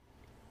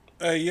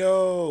Hey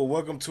yo,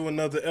 welcome to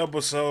another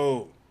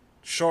episode.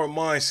 Short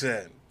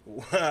mindset.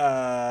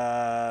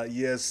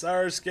 Yes,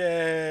 sir,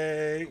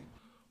 Skay.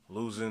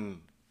 Losing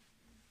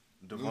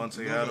Losing, Devontae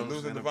losing, Adams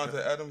losing and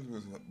Devontae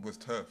Adams was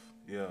tough.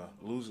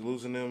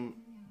 losing them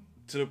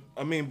to the.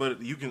 I mean,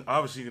 but you can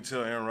obviously you can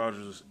tell Aaron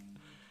Rodgers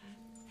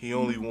he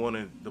only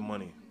wanted the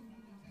money.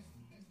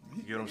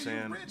 You get what I'm He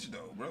saying? rich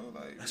though, bro.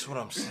 Like That's what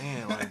I'm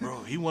saying. Like,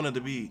 bro, he wanted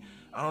to be.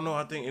 I don't know.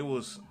 I think it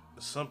was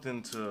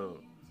something to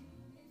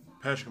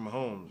Patrick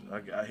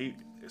Mahomes. He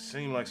it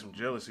seemed like some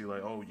jealousy.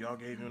 Like, oh, y'all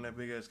gave him that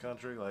big ass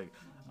contract. Like,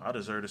 I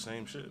deserve the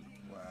same shit.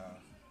 wow,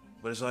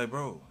 But it's like,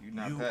 bro, you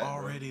not you Pat,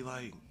 already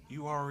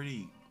you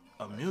already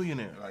a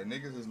millionaire. bro. Like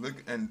niggas is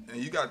looking, and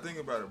you gotta think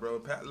about it, bro.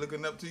 Pat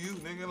looking up to you,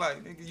 nigga.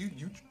 Like nigga,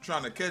 you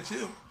trying to catch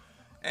him,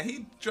 and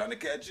he trying to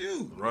catch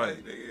you. Right.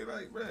 Like nigga,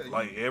 like bro.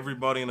 Like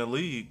everybody in the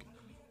league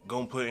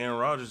gonna put Aaron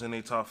Rodgers in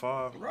their top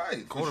five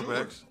right, for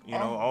quarterbacks. sure. You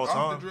know, all off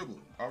time.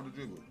 off the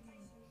dribble.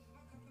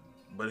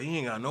 But he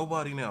ain't got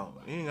nobody now.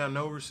 He ain't got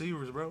no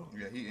receivers, bro.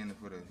 Yeah, he in it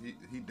for the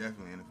he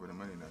definitely in it for the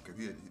money now, cause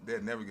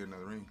they'd never get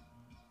another ring.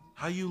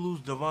 How you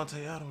lose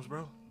Devontae Adams,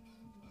 bro?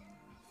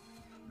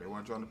 They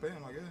weren't trying to pay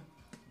him, I guess.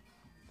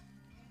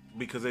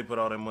 Because they put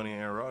all that money in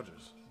Aaron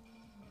Rodgers.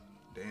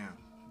 Damn.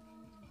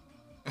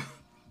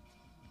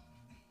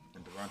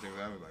 And Devontae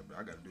was like, bro,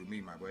 I gotta do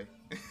me, my boy.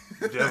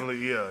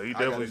 Definitely, yeah. He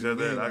definitely said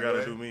that. I gotta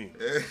boy. do me.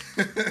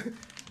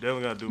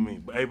 Definitely gotta do me.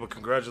 But hey, but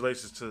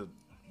congratulations to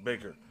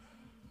Baker.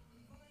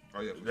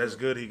 Oh yeah, for That's sure.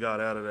 good. He got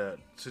out of that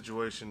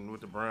situation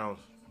with the Browns.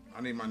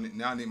 I need my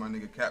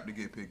nigga Cap to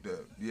get picked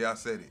up. Yeah, I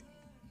said it.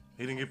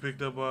 He didn't get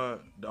picked up by.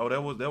 Oh,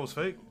 that was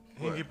fake.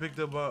 He What? didn't get picked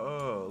up by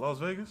Las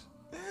Vegas.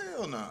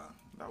 Hell nah,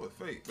 that was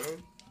fake, bro.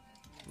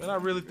 Man, I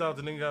really thought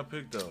the nigga got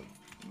picked up.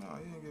 Nah,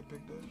 he didn't get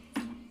picked up.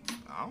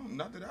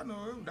 Not that I know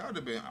of. That would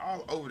have been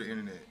all over the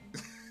internet.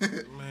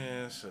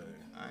 Man, say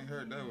I ain't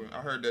heard that one. I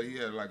heard that he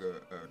had like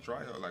a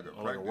tryout, like a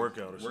like a practice,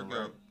 workout or something,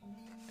 right?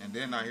 And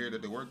then I hear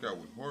that the workout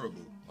was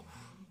horrible.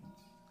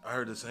 I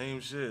heard the same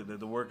shit that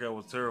the workout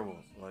was terrible,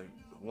 like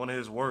one of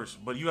his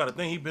worst. But you got to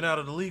think he been out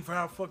of the league for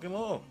how fucking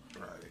long?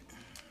 Right.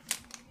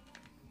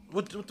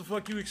 What the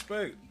fuck you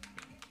expect?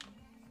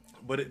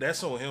 But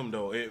that's on him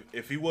though.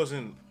 If he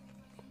wasn't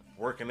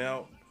working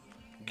out,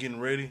 getting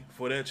ready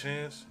for that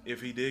chance,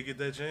 if he did get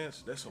that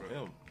chance, that's on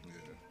him. Yeah,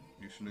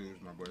 you snooze,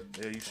 my boy.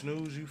 Yeah, you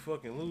snooze, you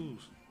fucking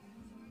lose.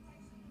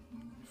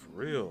 For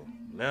real.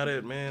 Now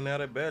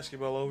that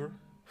basketball over,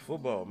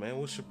 football, man.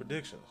 What's your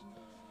predictions?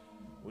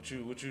 What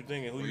you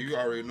thinking? Who Well, you? you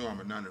already know I'm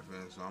a Niner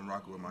fan, so I'm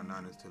rocking with my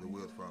Niners till the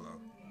wheels fall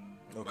off.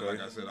 But Okay. like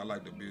I said, I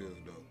like the Bills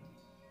though.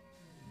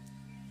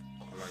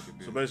 I like the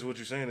Bills. So basically, what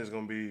you're saying is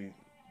gonna be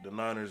the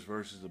Niners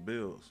versus the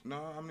Bills.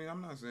 No, I mean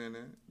I'm not saying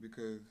that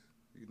because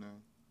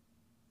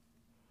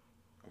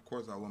of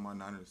course I want my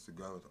Niners to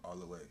go all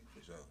the way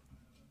for sure.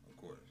 Of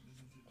course.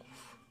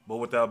 But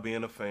without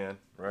being a fan,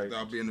 right?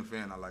 Without being a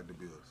fan, I like the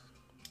Bills.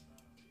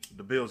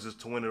 The Bills is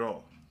to win it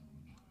all.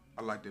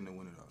 I like them to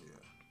win it all.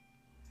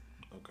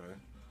 Yeah. Okay.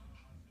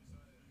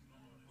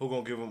 Who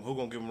gonna give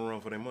them a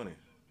run for their money?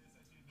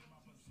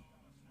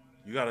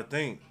 You got to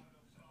think.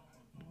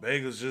 The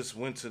Bengals just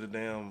went to the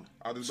damn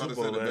I was about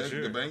Super to Bowl say last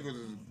year. the Bengals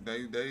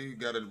is they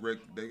got a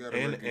record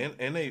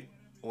and they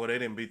they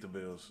didn't beat the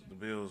Bills. The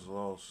Bills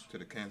lost to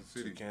the Kansas to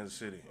City. Kansas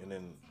City, and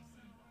then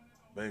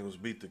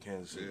Bengals beat the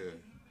Kansas City. Yeah.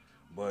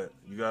 But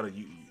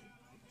we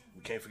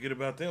can't forget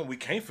about them. We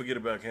can't forget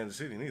about Kansas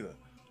City neither.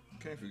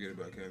 Can't forget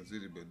about Kansas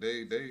City, but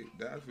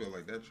I feel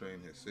like that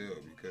train has sailed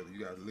because you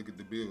got to look at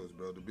the Bills,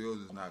 bro. The Bills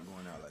is not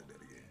going out like that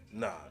again.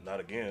 Nah, not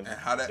again. And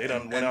how that They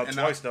done went out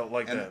twice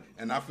like that.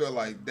 And I feel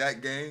like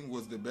that game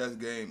was the best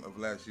game of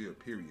last year.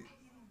 Period.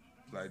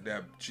 Like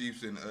that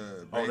Chiefs and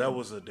Oh, that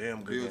was a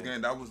damn good Bills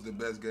game. That was the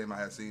best game I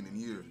had seen in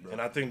years, bro. And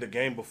I think the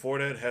game before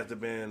that had to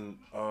been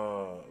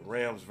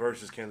Rams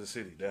versus Kansas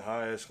City. That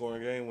highest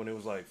scoring game when it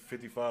was like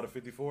 55 to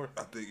 54.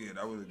 I think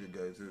that was a good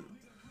game too.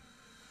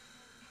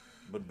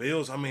 But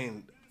Bills, I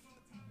mean,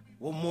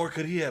 what more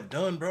could he have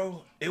done,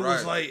 bro? It Right.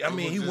 was like, It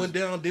was he just- went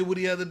down, did what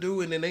he had to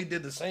do, and then they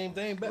did the same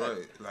thing back.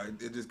 Right,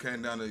 like it just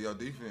came down to your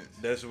defense.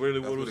 That's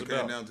really what it was it came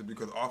about. down to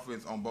because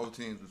offense on both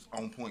teams was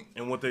on point.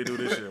 And what they do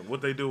this year,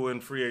 what they do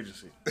in free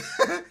agency,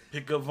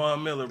 pick up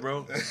Von Miller,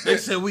 bro. They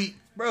said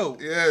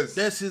Yes.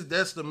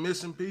 that's the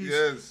missing piece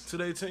Yes. to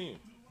their team.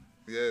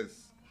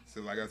 Yes. So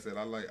like I said,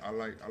 I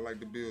like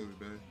the Bills,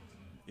 man.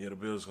 Yeah, the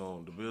Bills gonna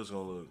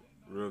look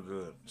real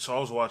good. So I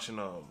was watching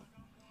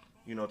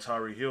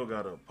Tyreek Hill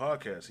got a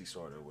podcast he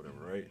started or whatever,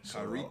 right? So,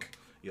 Tyreek?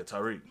 Yeah,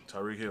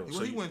 Tyreek Hill.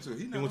 Where he went to?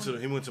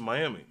 He went to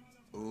Miami.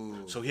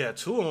 Ooh. So he had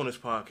two on his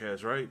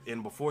podcast, right?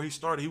 And before he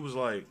started,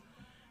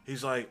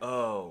 he's like,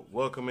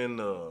 welcome in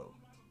the.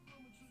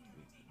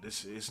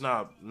 This it's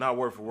not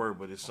word for word,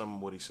 but it's something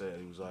what he said.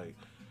 He was like,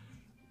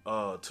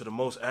 to the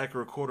most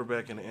accurate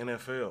quarterback in the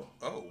NFL.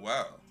 Oh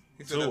wow.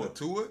 He said Tua. that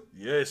to Tua?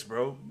 Yes,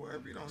 bro. Boy,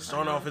 if you don't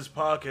Starting off his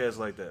podcast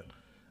like that.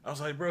 I was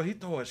like, bro, he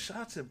throwing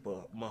shots at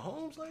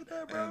Mahomes like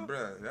that, bro. And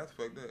bruh, that's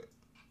fucked up.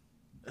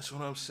 That's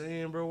what I'm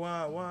saying, bro.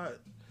 Why?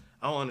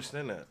 I don't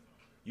understand that.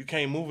 You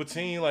can't move a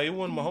team like it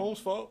wasn't Mahomes'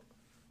 fault.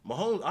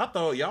 Mahomes, I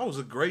thought y'all was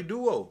a great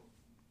duo.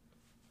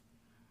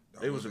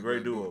 It was a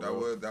great duo.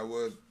 That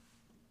was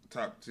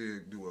top tier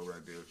duo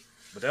right there.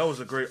 But that was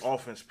a great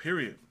offense,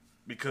 period.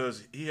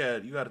 Because you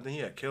got to think,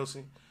 he had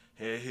Kelsey,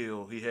 he had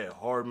Hill, he had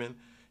Hardman,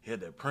 he had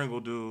that Pringle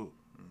dude.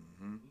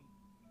 Mm-hmm.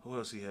 Who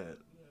else he had?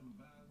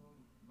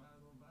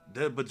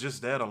 But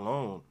just that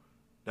alone,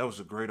 that was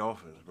a great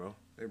offense, bro.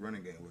 Their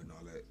running game wasn't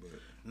all that, but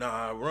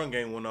nah, run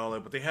game wasn't all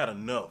that, but they had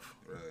enough.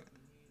 Right.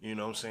 You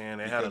know what I'm saying?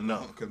 They had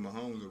enough. Because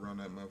Mahomes would run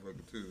that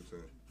motherfucker too. So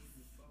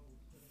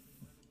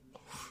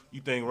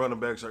you think running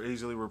backs are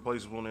easily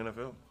replaceable in the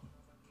NFL?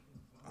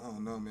 I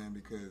don't know, man,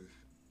 because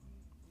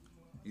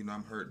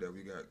I'm hurt that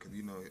we got because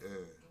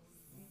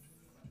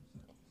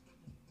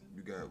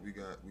we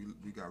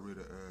got rid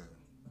of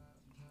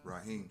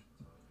Raheem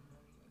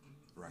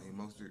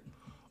Mostert.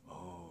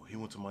 Oh, he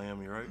went to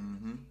Miami, right?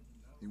 Mm-hmm.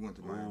 He went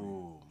to Miami.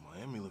 Oh,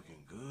 Miami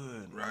looking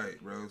good.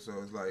 Right, bro.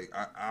 So it's like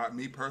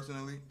me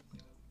personally.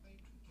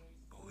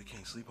 Oh, we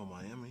can't sleep on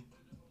Miami.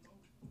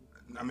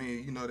 I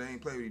mean, they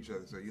ain't play with each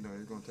other, so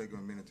it's gonna take them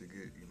a minute to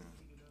get.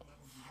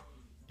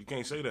 You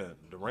can't say that.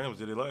 The Rams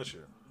did it last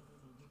year.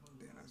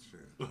 Yeah, that's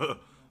true.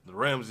 The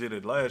Rams did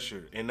it last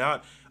year. And I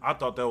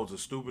thought that was the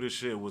stupidest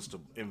shit, was to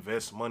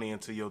invest money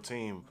into your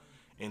team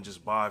and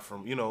just buy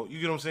from, you get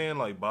what I'm saying?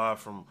 Like, buy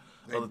from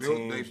other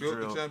teams. They built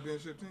the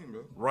championship team,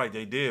 bro. Right,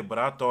 they did. But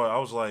I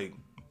was like,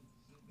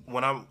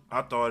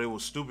 I thought it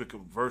was stupid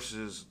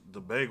versus the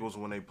Bengals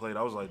when they played.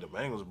 I was like, the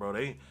Bengals, bro,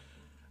 they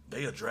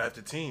a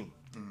drafted team.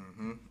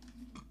 Mm-hmm.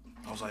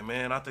 I was like,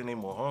 man, I think they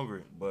more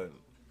hungry. But,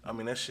 I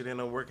mean, that shit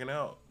ended up working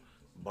out.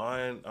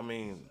 You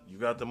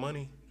got the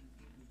money.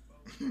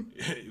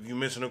 If you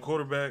missing a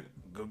quarterback,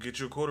 go get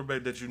your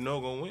quarterback that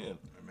gonna win.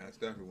 Matt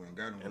Stafford went and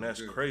got him one. And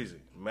that's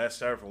crazy. Matt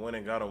Stafford went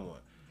and got him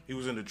one. He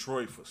was in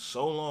Detroit for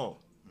so long.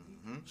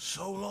 Mm-hmm.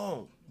 So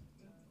long.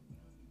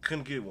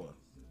 Couldn't get one.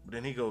 But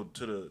then he go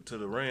to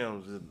the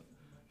Rams for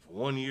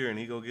 1 year and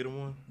he go get him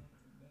one.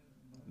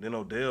 Then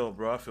Odell,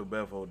 bro, I feel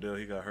bad for Odell.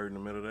 He got hurt in the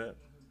middle of that.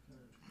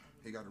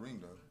 He got a ring,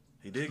 though.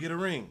 He did get a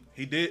ring.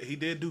 He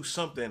did do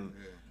something.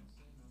 Yeah.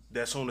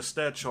 That's on the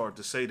stat chart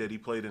to say that he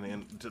played in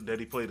the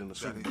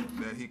Super Bowl.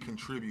 That he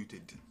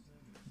contributed.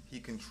 He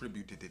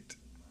contributed it.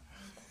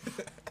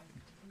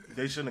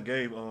 They shouldn't have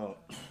gave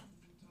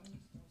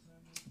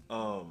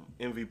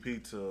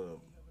MVP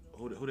to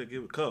who they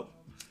give it? Cup.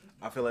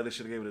 I feel like they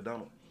should have gave it to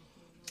Donald.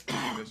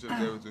 They should have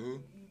gave it to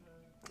who?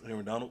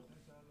 Aaron Donald.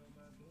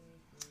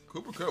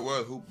 Cooper Kupp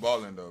was hoop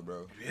balling though,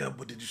 bro. Yeah,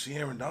 but did you see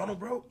Aaron Donald,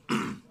 bro?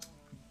 You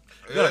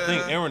gotta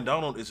think Aaron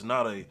Donald's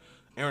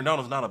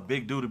not a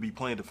big dude to be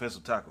playing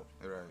defensive tackle.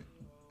 Right.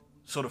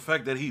 So the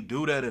fact that he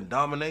do that and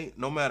dominate,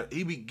 no matter,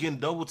 he be getting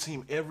double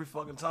teamed every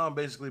fucking time,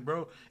 basically,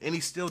 bro, and he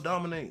still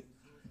dominate.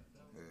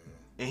 Yeah.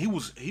 And he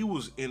was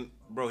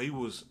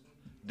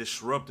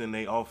disrupting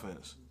their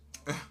offense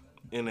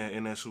in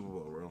that Super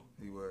Bowl, bro.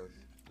 He was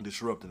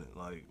disrupting it,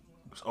 like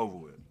it's over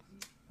with.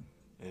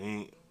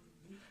 And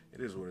it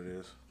is what it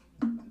is.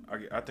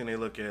 I think they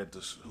look at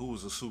who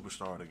was the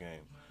superstar of the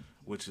game,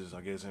 which is,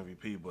 I guess,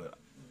 MVP, but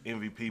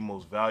MVP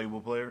most valuable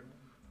player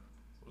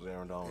was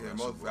Aaron Donald. Yeah,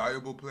 most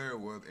valuable player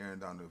was Aaron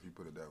Donald, if you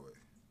put it that way.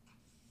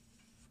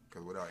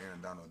 Because without Aaron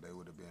Donald, they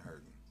would have been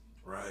hurting.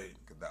 Right.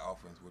 Because that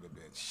offense would have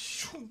been.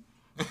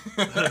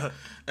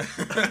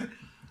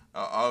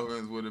 Our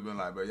offense would have been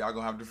like, but y'all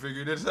gonna have to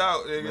figure this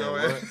out,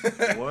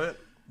 nigga. What?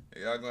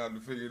 Y'all gonna have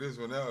to figure this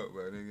one out,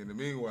 but in the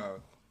meanwhile.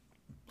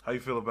 How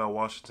you feel about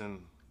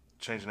Washington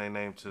changing their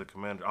name to the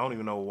Commanders? I don't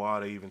even know why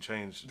they even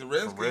changed the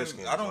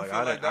Redskins. I don't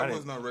feel like that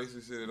was no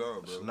racist shit at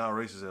all, bro. It's not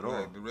racist at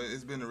all.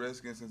 It's been the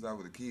Redskins since I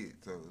was a kid,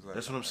 so it's like,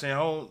 that's what I'm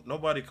saying.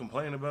 Nobody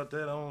complained about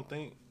that. I don't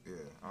think. Yeah,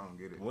 I don't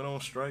get it. Went on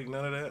strike,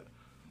 none of that.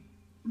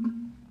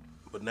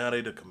 But now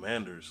they the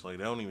Commanders. Like,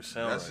 they don't even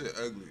sound that right.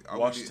 shit ugly.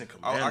 Washington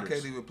Commanders. I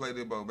can't even play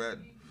that ball back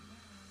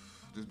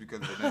just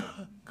because of the name.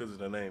 Because of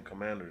the name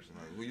Commanders.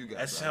 Like, who you got?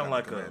 That sound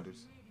like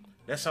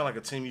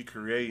a team you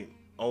create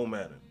on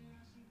Madden.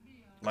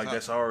 Like,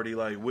 that's already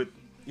like with,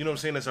 you know what I'm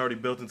saying? That's already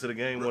built into the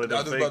game. One of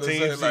them fake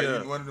teams. Say,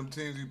 like, one of them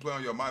teams you play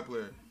on your my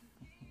player.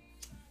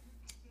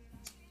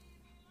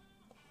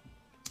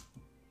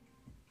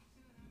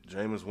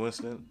 Jameis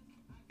Winston,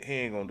 he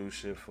ain't gonna do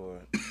shit for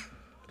it.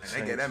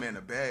 They get that man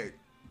a bag.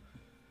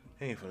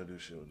 He ain't finna do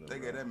shit with them. They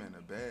get that man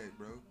a bag,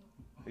 bro.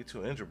 He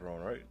too injury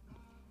prone, right?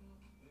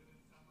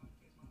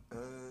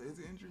 Is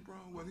he injury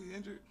prone? Was he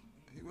injured?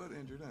 He was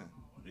injured, huh?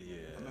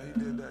 Yeah. I know he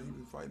did that. He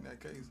was fighting that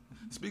case.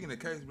 Speaking of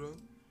case, bro,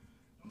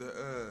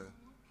 the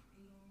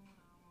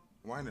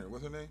Weiner,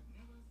 what's her name?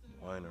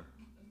 Weiner.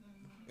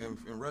 In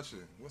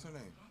Russia, what's her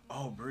name?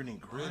 Oh, Brittany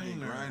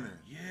Griner.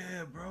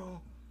 Yeah, bro.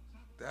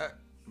 That,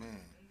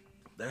 man.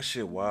 That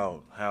shit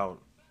wild. How,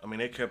 I mean,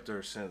 they kept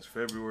her since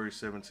February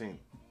 17th.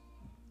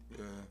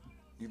 Yeah.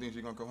 You think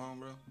she gonna come home,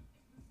 bro?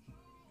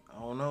 I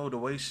don't know. The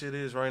way shit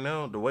is right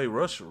now, the way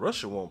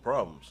Russia want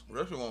problems.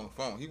 Russia want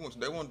phone. They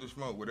want to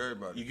smoke with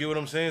everybody. You get what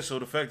I'm saying? So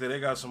the fact that they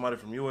got somebody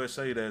from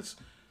USA that's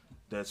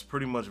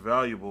pretty much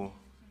valuable.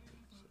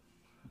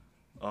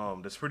 I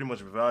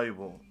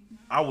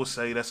would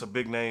say that's a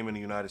big name in the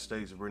United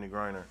States, Brittany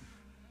Griner.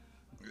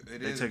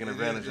 They taking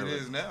advantage of it.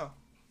 It is now.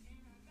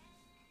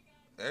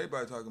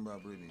 Everybody talking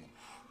about Brittany.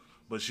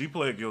 But she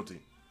pled guilty.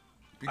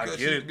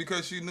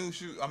 Because she knew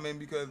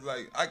because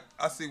like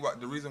I see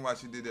the reason why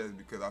she did that is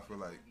because I feel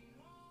like,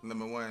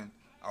 number one,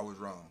 I was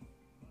wrong.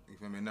 You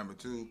feel me? Number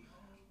two,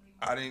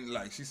 I didn't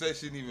like. She said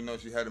she didn't even know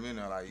she had him in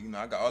there. Like,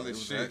 I got all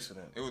this shit. It was an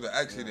accident. It was an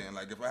accident. Yeah.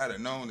 Like, if I had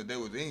known that they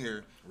was in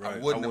here, right. I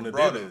wouldn't have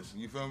brought them.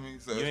 You feel me?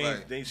 So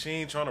it's like she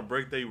ain't trying to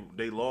break they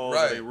laws,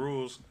 right. they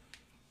rules.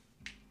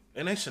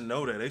 And they should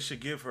know that. They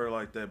should give her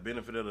like that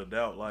benefit of the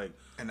doubt. Like,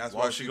 and that's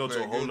why she go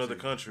to a whole nother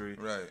country.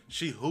 Right.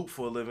 She hoop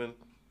for a living.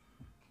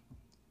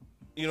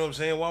 You know what I'm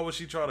saying? Why would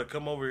she try to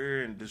come over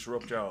here and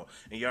disrupt y'all?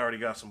 And y'all already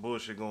got some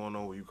bullshit going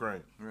on with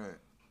Ukraine. Right.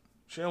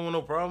 She don't want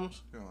no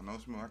problems. She don't want no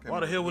smoke.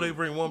 Why the hell would they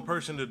bring one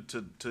person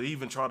to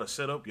even try to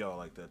set up y'all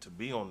like that, to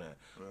be on that?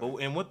 Right. But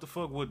and what the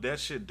fuck would that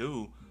shit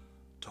do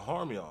to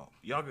harm y'all?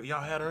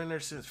 Y'all had her in there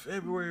since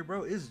February,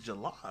 bro. It's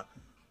July.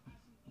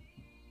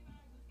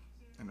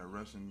 In a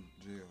Russian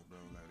jail, bro.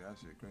 Like, that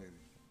shit crazy.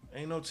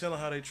 Ain't no telling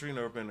how they treating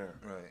her up in there.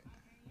 Right.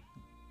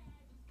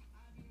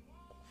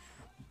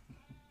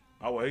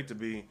 I would hate to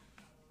be,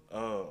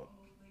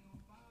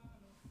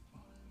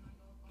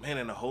 man,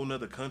 in a whole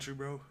nother country,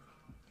 bro.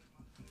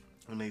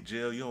 When they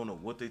jail, you don't know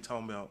what they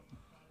talking about.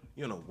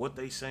 You don't know what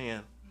they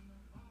saying.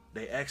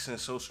 They accent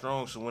so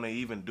strong, so when they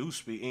even do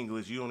speak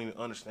English, you don't even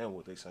understand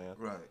what they saying.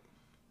 Right.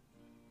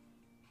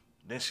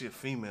 Then she a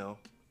female.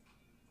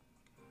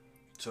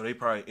 So they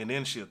probably, and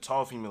then she a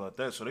tall female like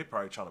that, so they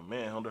probably trying to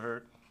manhandle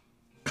her.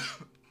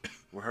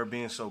 With her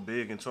being so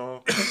big and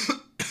tall. But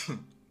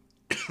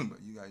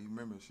you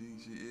remember, she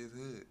is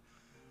hood.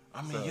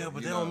 I mean, so, yeah,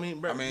 but that don't mean,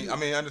 bro. I mean,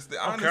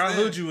 understand. I don't care how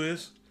hood you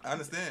is. I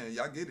understand.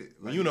 Y'all get it.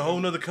 Like, you in a whole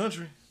nother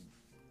country.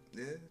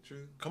 Yeah,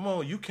 true. Come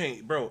on, you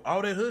can't, bro.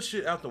 All that hood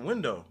shit out the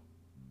window.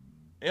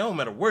 It don't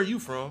matter where you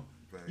from.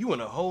 Right. You in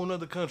a whole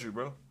nother country,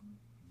 bro.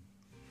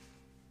 Yeah.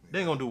 They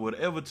ain't gonna do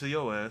whatever to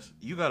your ass.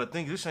 You gotta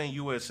think this ain't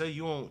USA.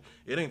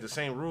 It ain't the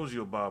same rules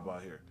you abide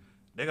by here.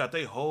 They got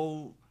their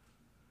whole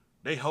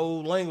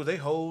language,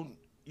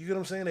 you get what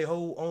I'm saying? They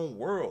whole own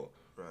world.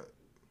 Right.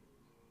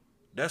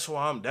 That's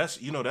why that's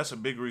a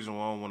big reason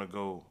why I don't want to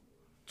go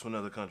to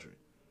another country.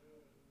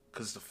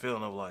 Cause it's the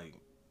feeling of like,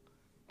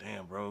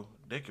 damn, bro,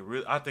 they could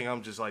really. I think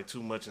I'm just like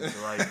too much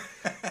into like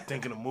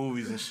thinking of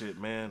movies and shit,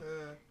 man.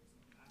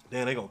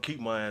 Damn, they gonna keep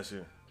my ass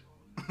here.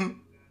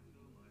 I'm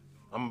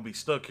gonna be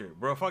stuck here,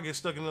 bro. If I get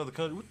stuck in another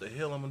country, what the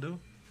hell I'm gonna do?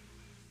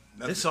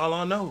 That's all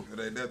I know. It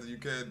ain't nothing you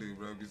can do,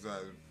 bro.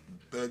 Besides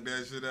thug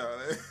that shit out.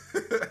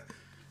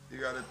 You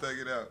gotta thug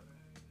it out.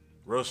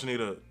 Rush need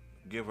to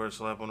give her a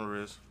slap on the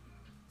wrist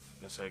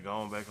and say, "Go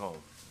on back home."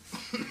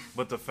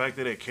 But the fact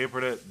that they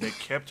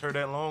kept her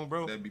that long,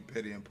 bro. That'd be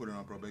petty and put her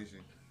on probation.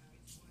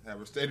 Have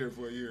her stay there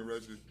for a year in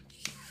Russia.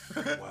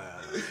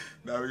 Wow.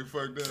 Now we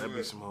fucked up. That'd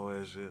be some whole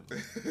ass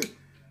shit.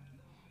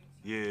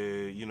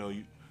 Yeah,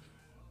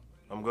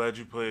 I'm glad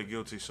you pled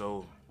guilty.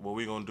 So what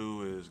we gonna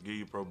do is give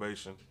you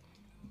probation.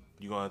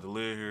 You gonna have to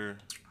live here.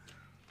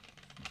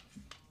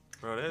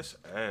 Bro, that's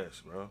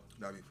ass, bro.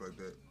 That'd be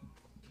fucked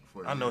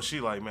up. I know she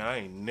like, man, I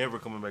ain't never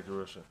coming back to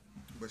Russia.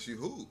 But she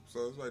hoop,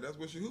 so it's like that's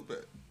what she hoop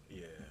at.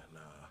 Yeah, nah.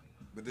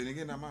 But then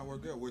again, that might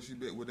work out. Would she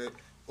be? Would that?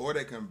 Or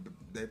they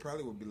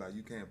probably would be like,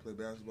 you can't play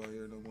basketball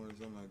here no more or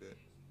something like that.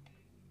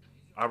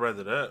 I'd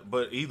rather that.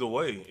 But either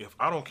way, if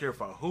I don't care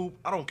if I hoop,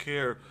 I don't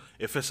care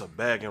if it's a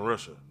bag in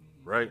Russia,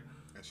 right?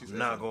 And she's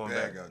not going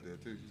back. Out there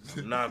too.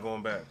 I'm not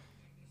going back.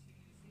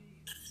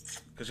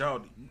 Cause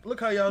y'all look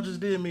how y'all just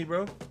did me,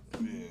 bro.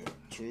 Yeah,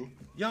 true.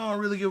 Y'all don't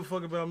really give a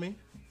fuck about me.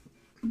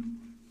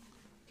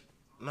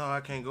 No,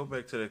 I can't go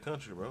back to that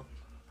country, bro.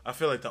 I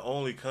feel like the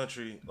only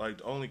countries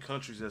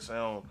that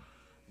sound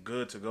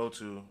good to go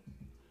to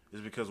is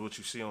because what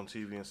you see on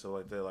TV and stuff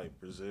like that, like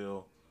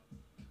Brazil,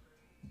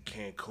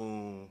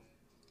 Cancun,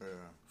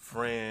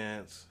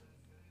 France,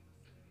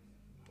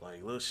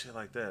 like little shit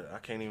like that. I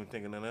can't even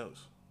think of nothing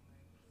else.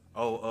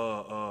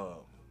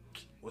 Oh,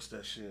 what's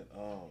that shit?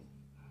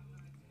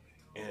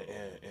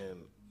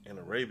 In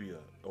Arabia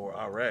or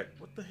Iraq.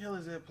 What the hell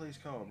is that place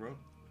called, bro?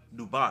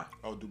 Dubai.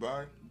 Oh,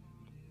 Dubai.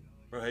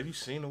 Bro, have you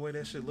seen the way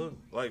that shit look?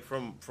 Like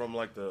from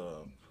like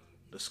the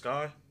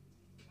sky?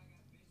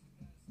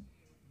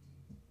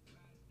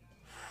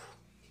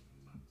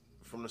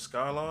 From the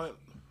skyline?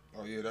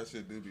 Oh yeah, that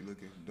shit do be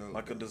looking dope.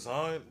 Like a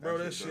design? Bro,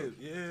 that shit,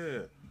 yeah.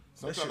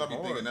 Sometimes I be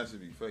thinking that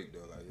should be fake though.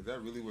 Like, is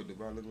that really what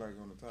Dubai look like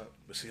on the top?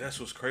 But see, that's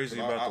what's crazy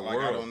about the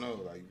world. I don't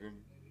know. Like,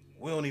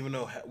 we don't even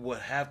know what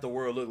half the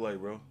world look like,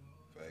 bro.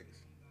 Facts.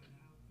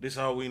 This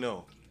all we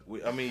know. We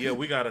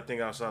got to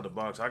think outside the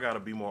box. I got to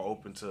be more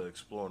open to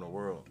exploring the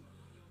world.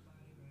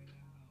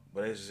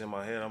 But it's just in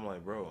my head, I'm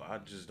like, bro, I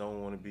just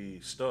don't want to be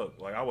stuck.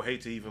 Like, I would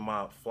hate to even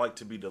my flight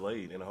to be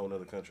delayed in a whole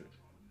nother country.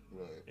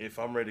 Right. If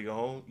I'm ready to go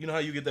home. You know how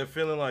you get that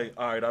feeling like,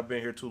 all right, I've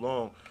been here too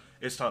long.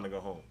 It's time to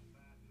go home.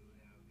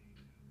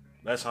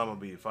 That's how I'm going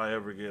to be if I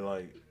ever get,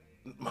 like,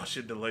 my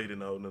shit delayed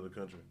in a whole nother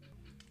country.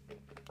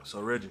 So,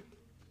 Reggie,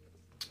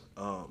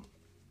 your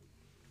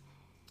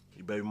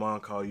baby mom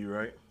call you,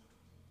 right?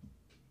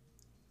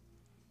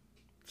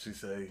 She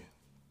say,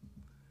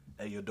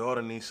 hey, your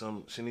daughter needs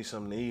she needs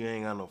something to eat.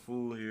 Ain't got no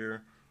food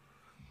here.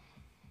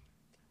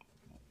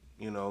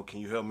 You know, can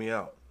you help me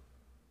out?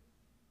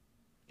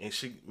 And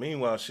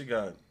meanwhile, she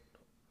got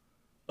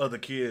other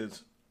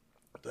kids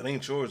that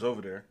ain't yours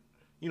over there.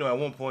 You know, at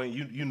one point,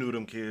 you knew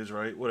them kids,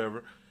 right?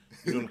 Whatever.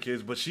 You knew them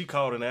kids. But she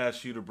called and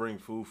asked you to bring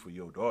food for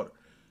your daughter.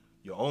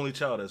 Your only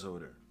child that's over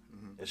there.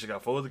 Mm-hmm. And she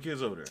got 4 other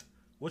kids over there.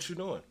 What you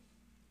doing?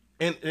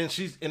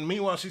 And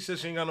meanwhile, she said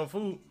she ain't got no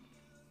food.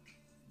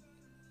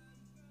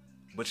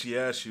 But she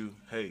asked you,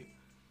 hey,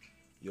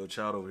 your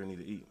child over here need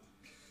to eat.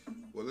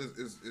 Well,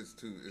 it's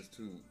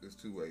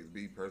two ways.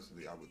 Me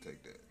personally, I would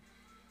take that.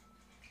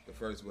 The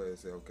first way is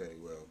say, okay,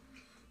 well,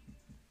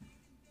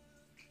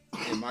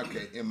 in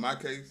my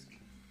case,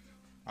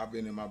 I've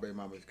been in my baby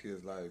mama's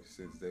kids' life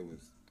since they was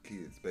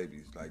kids,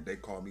 babies. Like, they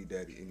call me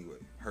daddy anyway.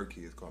 Her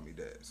kids call me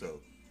dad. So,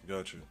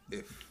 got you.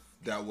 If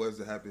that was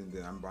to happen,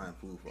 then I'm buying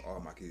food for all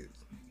my kids.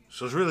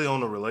 So it's really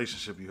on the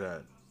relationship you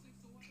had.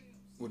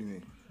 What do you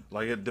mean?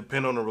 Like, it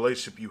depend on the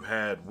relationship you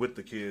had with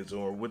the kids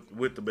or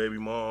with the baby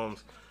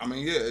moms. I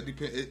mean, yeah, it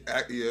depends.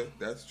 Yeah,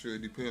 that's true.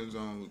 It depends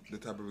on the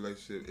type of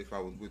relationship. If I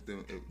was with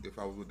them, if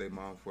I was with their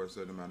mom for a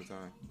certain amount of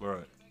time,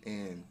 right,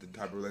 and the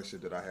type of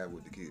relationship that I had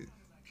with the kids.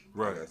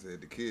 Right. Like I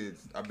said, the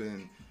kids.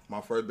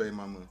 My first baby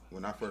mama.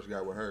 When I first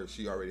got with her,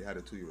 she already had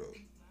a 2-year-old.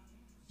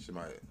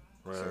 Shemaya.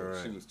 Right, so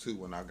right. She was 2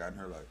 when I got in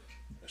her life.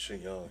 She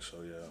young, so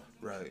yeah.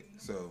 Right.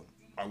 So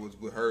I was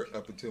with her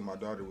up until my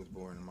daughter was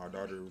born, and my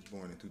daughter was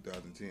born in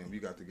 2010. We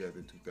got together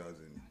in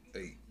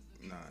 2008,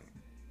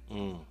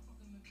 9.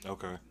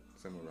 Okay.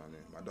 Somewhere around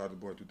there. My daughter was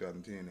born in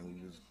 2010, and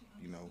we was,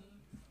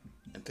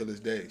 until this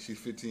day. She's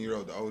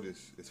 15-year-old. The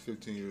oldest is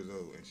 15 years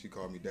old, and she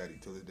called me daddy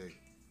till this day.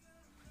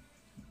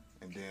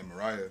 And then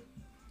Mariah,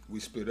 we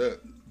split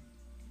up,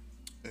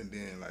 and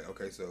then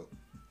so,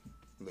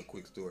 a little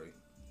quick story.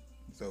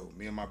 So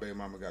me and my baby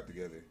mama got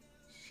together.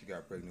 She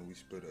got pregnant. We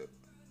split up.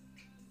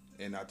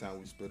 And that time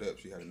we split up,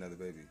 she had another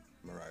baby,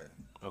 Mariah.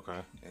 Okay.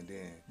 And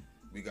then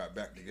we got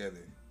back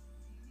together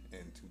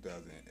in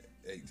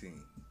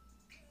 2018.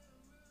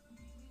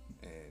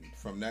 And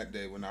from that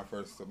day, when I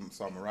first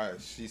saw Mariah,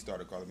 she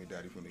started calling me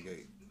daddy from the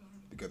gate.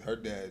 Because her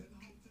dad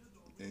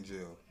in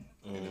jail,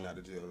 in and out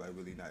of jail, like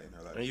really not in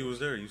her life. And you was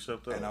there, you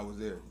stepped up. And I was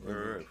there.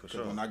 Right, for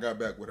sure. When I got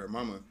back with her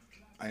mama,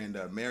 I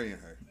ended up marrying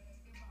her.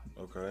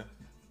 Okay.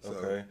 So,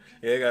 okay.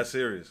 Yeah, it got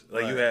serious.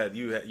 Like right.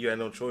 you had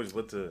no choice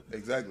but to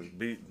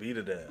be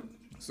the dad.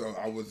 So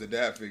I was the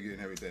dad figure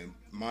and everything.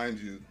 Mind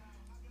you,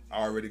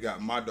 I already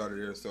got my daughter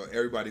there, so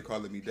everybody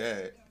calling me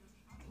dad.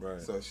 Right.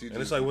 So and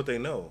it's like what they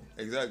know.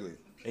 Exactly.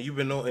 And you've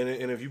been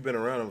and if you've been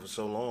around them for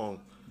so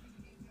long,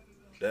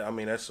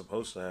 that's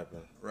supposed to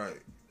happen. Right.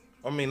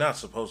 I mean, not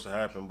supposed to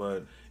happen,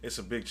 but it's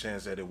a big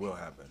chance that it will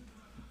happen.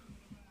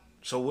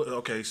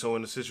 So so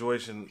in the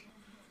situation,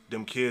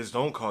 them kids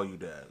don't call you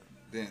dad.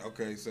 Then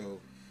so.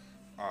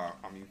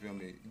 You feel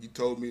me? You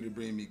told me to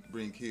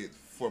bring kids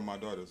for my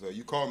daughter. So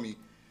you called me,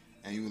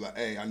 and you were like,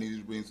 "Hey, I need you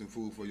to bring some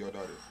food for your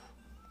daughter."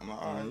 I'm like,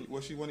 "All right,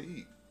 what she want to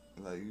eat?"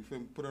 Like, you feel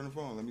me? Put her on the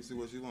phone. Let me see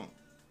what she want.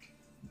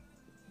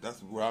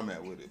 That's where I'm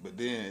at with it. But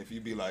then if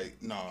you be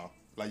like, "Nah,"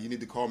 like you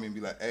need to call me and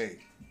be like, "Hey,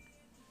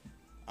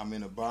 I'm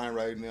in a bind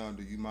right now.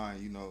 Do you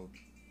mind,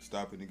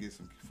 stopping to get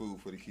some food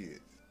for the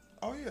kids?"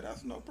 Oh yeah,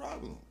 that's no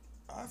problem.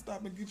 I'll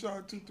stop and get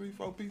y'all 2, 3,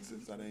 4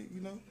 pizzas. That ain't,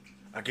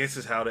 I guess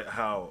it's how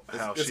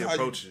she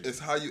approaches. It's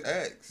how you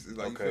ask. It's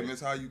like, okay. You feel me?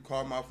 It's how you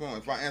call my phone.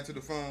 If I answer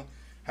the phone,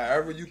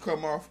 however you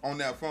come off on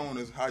that phone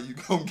is how you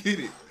gonna get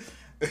it.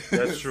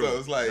 That's true. So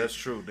it's like, that's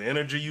true. The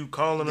energy you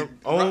calling them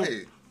on,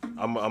 right.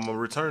 I'm gonna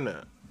return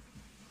that.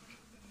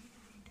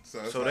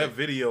 So that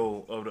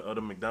video of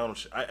the McDonald's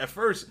shit, at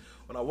first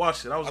when I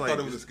watched it, I thought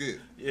it was a skit.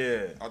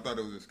 Yeah, I thought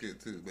it was a skit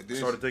too. But then I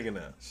started thinking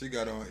that she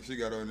got on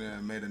there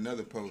and made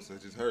another post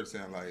that just her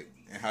saying like,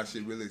 and how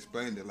she really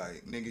explained it,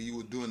 like, nigga, you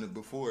was doing it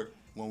before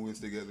when we was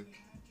together.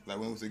 Like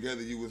when we was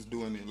together, you was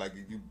doing it like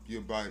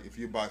if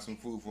you buy some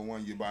food for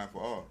one, you buy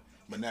for all.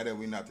 But now that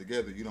we not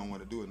together, you don't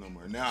want to do it no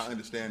more. Now I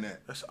understand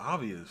that. That's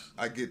obvious.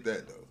 I get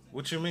that though.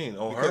 What you mean?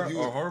 On her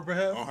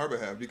behalf? On her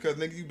behalf, because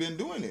nigga, you been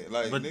doing it.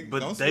 Like, but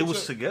nigga, they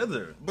was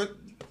together. But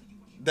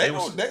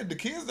the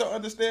kids don't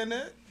understand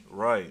that.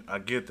 Right, I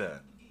get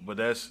that. But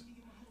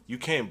you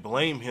can't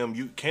blame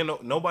him.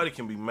 Nobody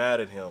can be mad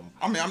at him.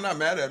 I mean, I'm not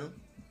mad at him.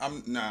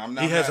 I'm not.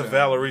 He has a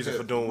valid reason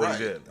for doing what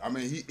he did. I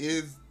mean, he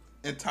is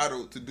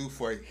entitled to do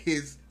for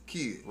his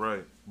kid.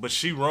 Right, but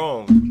she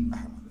wrong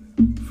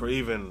for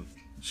even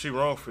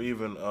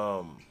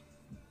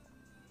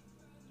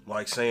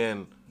like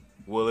saying,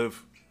 well,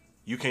 if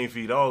you can't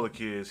feed all the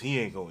kids, he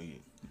ain't gonna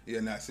eat.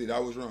 Yeah, see,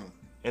 that was wrong.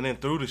 And then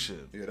threw the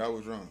shit. Yeah, that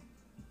was wrong.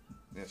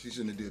 Yeah, she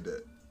shouldn't have did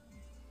that.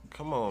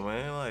 Come on,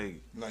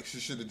 man, like she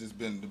should have just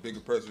been the bigger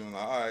person.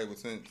 Like, all right, well,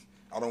 since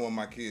I don't want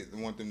my kids,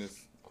 I want them to,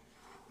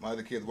 my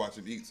other kids watch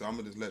him eat, so I'm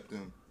gonna just let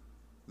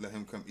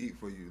him come eat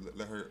for you.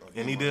 Let her.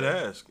 And he did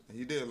ask.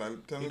 He did,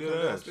 like, tell him to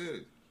come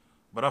downstairs.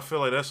 But I feel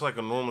like that's like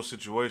a normal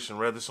situation,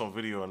 whether it's on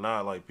video or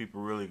not. Like,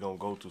 people really gonna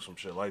go through some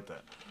shit like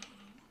that.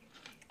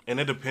 And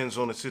it depends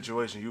on the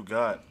situation you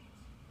got.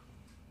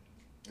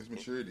 It's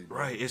maturity, bro.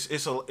 Right.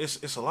 It's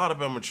a lot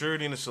about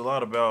maturity, and it's a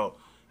lot about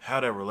how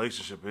that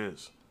relationship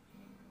is.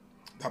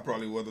 That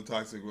probably was a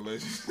toxic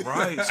relationship.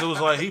 Right. So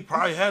it's like he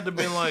probably had to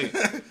been like,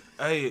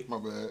 hey, my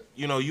bad.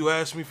 You know, you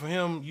asked me for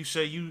him. You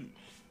say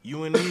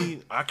you in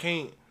need. I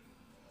can't.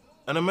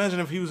 And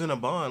imagine if he was in a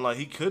bond, like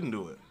he couldn't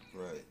do it.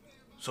 Right.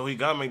 So he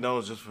got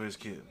McDonald's just for his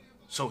kid.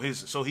 So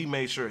he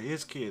made sure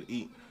his kid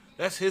eat.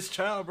 That's his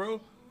child,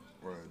 bro.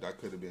 Right. That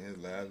could have been his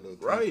last little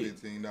 $10, Right.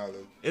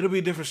 $15. It'll be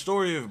a different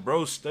story if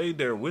bro stayed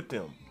there with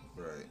them.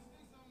 Right.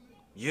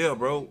 Yeah,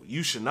 bro.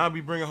 You should not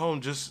be bringing home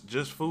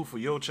just food for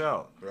your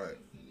child. Right.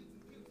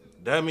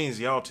 That means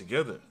y'all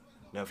together.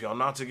 Now, if y'all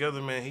not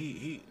together, man,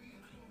 he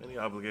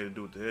obligated to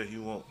do what the hell he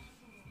want.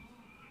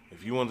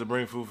 If you wanted to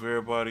bring food for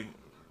everybody,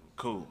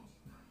 cool.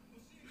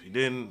 If he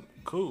didn't,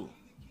 cool.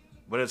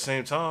 But at the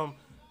same time,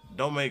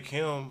 don't make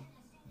him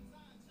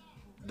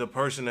the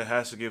person that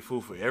has to get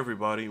food for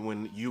everybody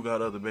when you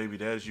got other baby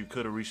daddies you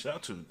could have reached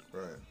out to.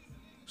 Right.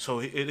 So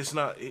it's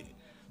not.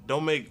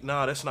 Don't make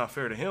that's not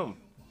fair to him.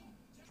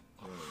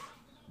 Right.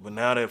 But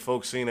now that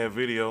folks seen that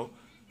video,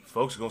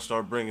 folks gonna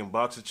start bringing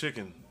box of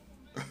chicken.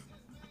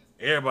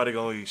 Everybody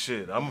gonna eat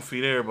shit. I'm gonna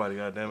feed everybody.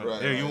 Goddamn it!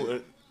 Right, Here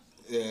right.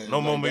 Yeah, no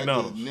like more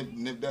McDonald's.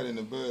 Nip that in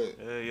the bud.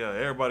 Yeah.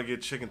 Everybody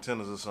get chicken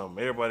tenders or something.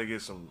 Everybody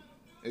get some.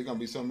 It's gonna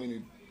be so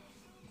many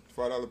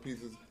 $5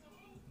 pieces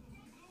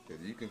that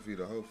you can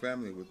feed a whole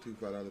family with 2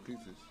 $5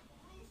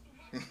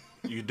 pieces.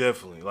 You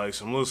definitely like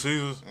some Little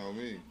Caesars. Oh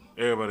me.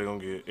 Everybody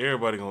gonna eat.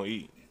 Everybody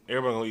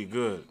gonna eat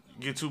good.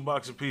 Get 2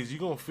 boxes of pizza. You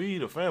gonna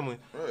feed a family.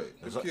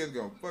 Right. Them kids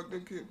gonna fuck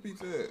them kid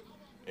pizza up.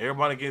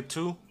 Everybody get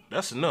 2.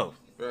 That's enough.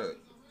 Right.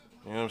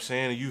 You know what I'm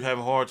saying? You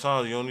having hard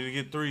times, you don't need to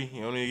get 3.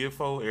 You don't need to get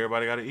 4.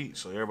 Everybody got to eat.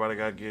 So everybody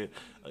got to get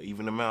an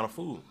even amount of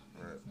food.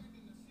 Right.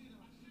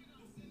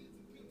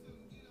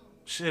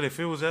 Shit, if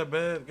it was that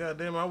bad,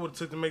 goddamn, I would have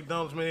took the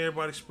McDonald's, man.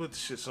 Everybody split the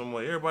shit some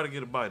way. Everybody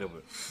get a bite of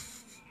it.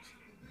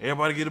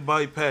 Everybody get a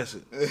bite, pass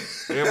it.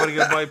 Everybody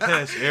get a bite,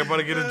 pass it.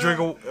 Everybody get a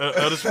drink of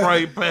the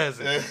Sprite, pass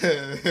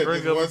it.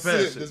 Drink up and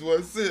pass it. Just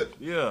one sip.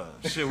 Yeah.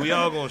 Shit, we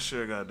all gonna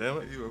share, goddamn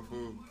it. You a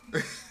fool.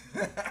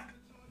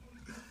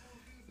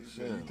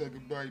 You take a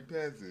bite,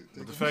 pass it.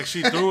 But the fact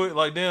she threw it,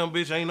 like, damn,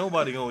 bitch, ain't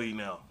nobody gonna eat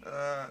now.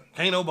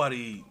 Can't nobody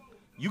eat.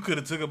 You could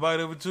have took a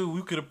bite of it, too.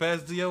 We could have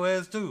passed it to your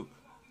ass, too.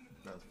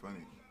 That's funny.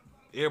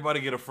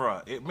 Everybody get a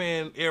fry.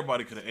 Man,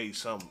 everybody could have ate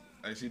something.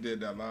 Like, she did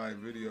that live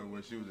video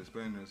where she was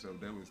explaining herself.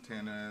 They was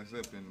tearing her ass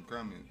up in the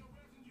comments.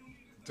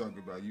 Talking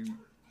about you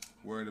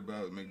worried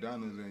about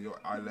McDonald's and your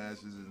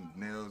eyelashes and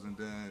nails and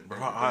done. Bro,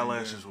 her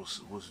eyelashes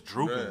was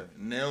drooping. Bruh,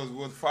 nails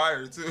was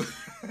fire, too.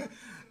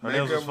 Her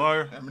nails was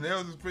fire? I mean,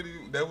 nails was pretty.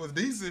 That was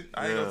decent.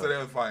 I ain't gonna say that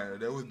was fire.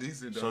 That was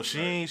decent, though. So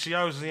she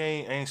obviously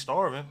ain't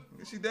starving.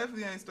 She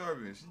definitely ain't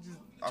starving. She just.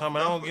 Tell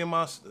me I don't get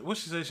my. What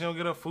she say? She don't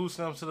get her food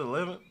stamps to the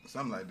 11th?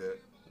 Something like that.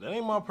 That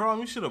ain't my problem.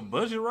 You should have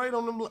budget right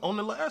on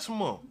the last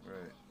month.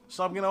 Right.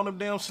 Stop getting all them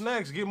damn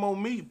snacks. Get more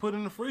meat. Put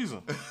in the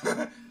freezer.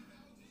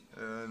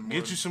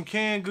 Get you some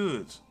canned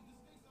goods.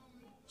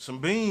 Some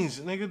beans,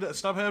 nigga.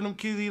 Stop having them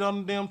kids eat all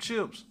them damn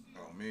chips.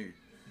 Oh me.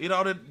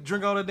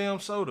 Drink all that damn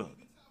soda.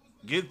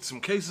 Get some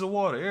cases of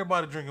water.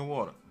 Everybody drinking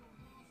water.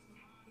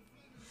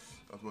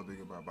 That's what they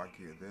get about my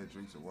kids. They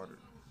drink some water.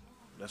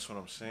 That's what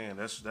I'm saying.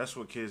 That's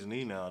what kids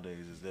need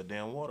nowadays is that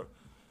damn water.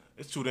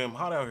 It's too damn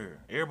hot out here.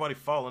 Everybody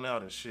falling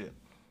out and shit.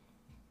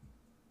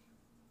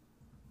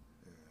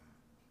 Yeah.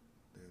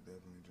 They'll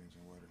definitely drink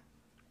some water.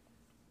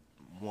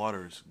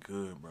 Water is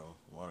good, bro.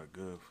 Water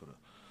good for the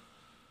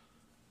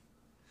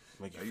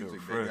make you feel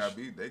fresh.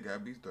 They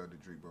got me started to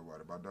drink more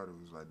water. My daughter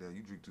was like, "Dad,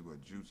 you drink too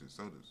much juice and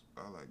sodas."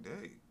 I was like,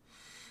 "Dang."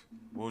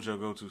 What was your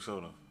go-to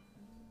soda?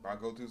 My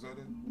go-to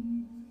soda?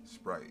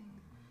 Sprite.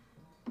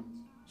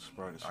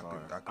 Sprite is I fire.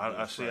 could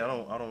I see. I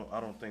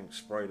don't think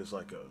Sprite is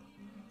like a.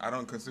 I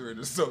don't consider it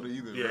a soda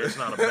either. Yeah, bro. it's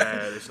not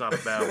a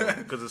bad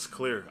one because it's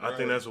clear. Right. I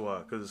think that's why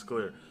because it's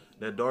clear.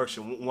 That dark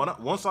shit.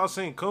 Once I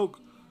seen Coke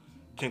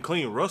can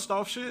clean rust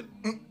off shit.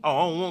 Oh,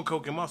 I don't want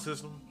Coke in my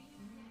system.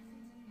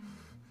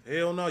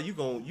 Hell no, you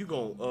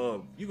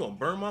gonna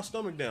burn my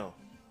stomach down.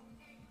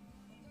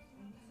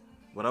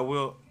 But I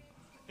will.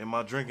 In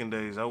my drinking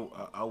days, I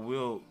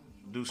will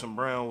do some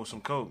brown with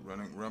some Coke.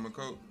 Rum and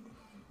Coke?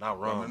 Not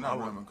rum. Not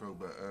rum and Coke,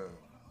 but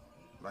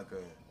like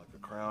a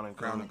Crown and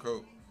Crown and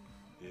Coke.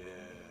 Yeah.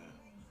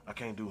 I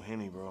can't do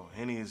Henny, bro.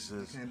 Henny is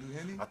just... You can't do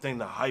Henny? I think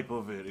the hype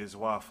of it is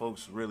why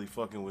folks really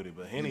fucking with it.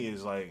 But Henny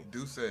is like...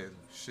 Duce is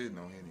shitting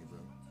on Henny, bro.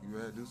 You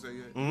had Duce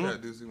yet? Mm-hmm. You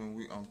had Duce when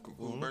we on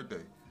Cool's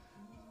birthday.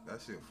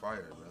 That shit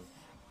fire, bro.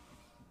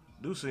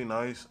 Duce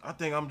nice. I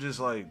think I'm just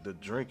like, the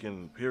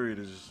drinking period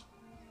is...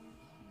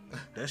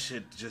 That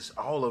shit just,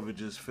 all of it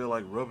just feel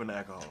like rubbing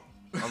alcohol.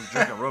 I'm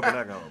drinking rubbing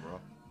alcohol, bro.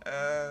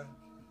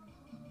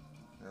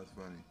 That's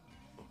funny.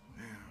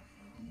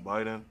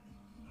 Biden.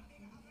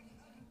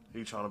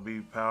 He trying to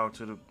be power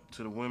to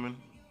the women.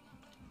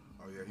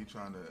 Oh yeah, he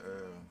trying to,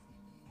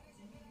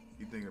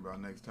 he thinking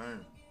about next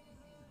term.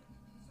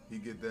 He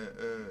get that,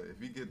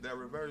 if he get that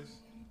reverse,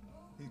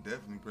 he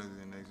definitely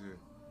president next year.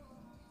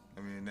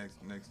 I mean,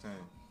 next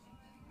term.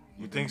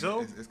 You think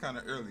so? It's kind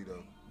of early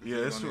though. Yeah,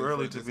 it's too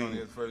early to be. Only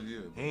his first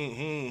year. He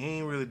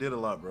ain't really did a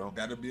lot, bro.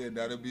 That'll be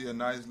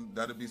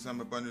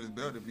something up under his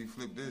belt if he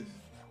flip this.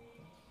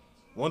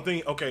 One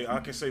thing, okay, I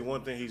can say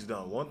one thing he's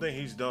done. One thing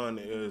he's done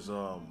is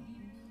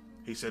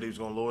he said he was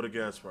gonna lower the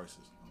gas prices.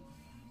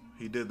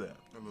 He did that.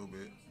 A little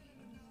bit.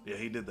 Yeah,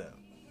 he did that.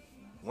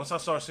 Once I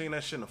started seeing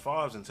that shit in the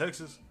fives in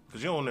Texas,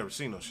 cause you don't never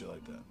see no shit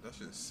like that. That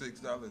shit's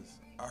 $6.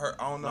 I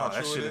don't know Nah, how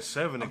that true shit it is is.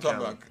 7 in I'm talking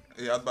Cali. about,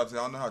 yeah, I was about to say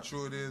I don't know how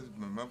true it is,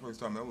 but my folks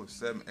told me it was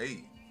 7, 8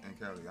 in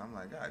Cali. I'm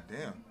like, God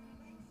damn.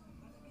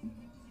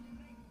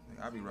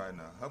 I be riding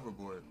a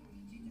hoverboard.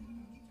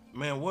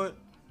 Man, what?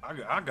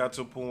 I got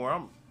to a point where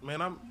I'm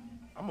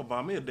gonna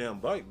buy me a damn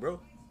bike, bro.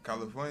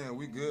 California,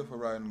 we good for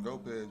riding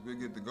go-pads. We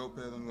get the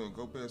go-pads on the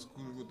go-pad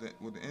scooters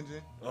with the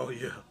engine. Oh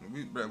yeah.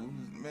 We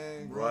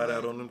man, ride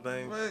out on them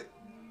things. What?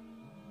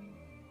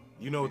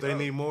 You know what they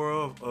need more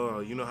of?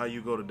 You know how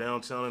you go to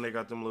downtown and they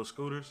got them little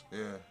scooters?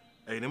 Yeah.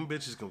 Hey, them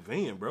bitches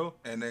convenient, bro.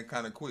 And they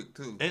kind of quick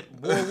too. And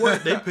boy,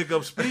 what? They pick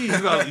up speed.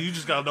 You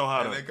just gotta know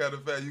how to. And they kind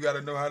of fast. You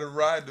gotta know how to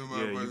ride them.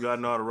 Yeah, you gotta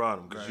know how to ride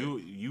them. Cause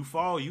right. you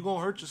fall, you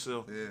gonna hurt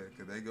yourself. Yeah,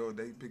 cause they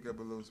pick up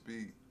a little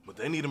speed. But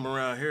they need them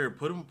around here.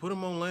 Put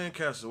them on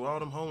Lancaster with all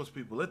them homeless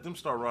people. Let them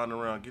start riding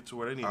around, get to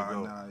where they need to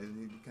go. Nah,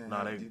 you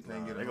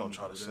can't. They gonna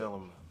try to sell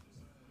them.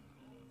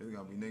 There's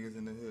gonna be niggas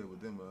in the hood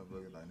with them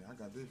motherfuckers like, I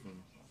got this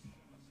from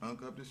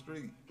Unk up the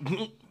street.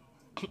 Unk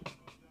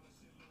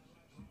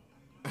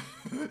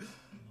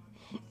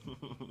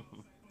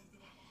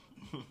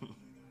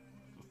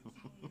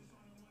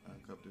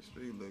up the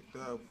street looked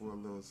up for a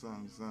little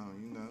something,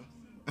 you know.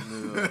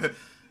 Yeah.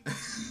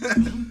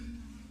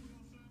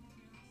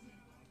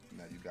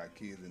 Now you got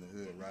kids in the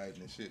hood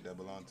riding and shit that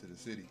belong to the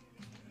city.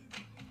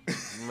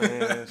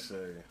 Man,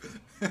 say.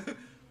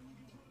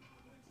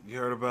 You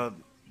heard about?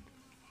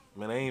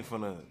 Man, they ain't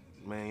finna.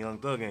 Man, Young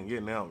Thug ain't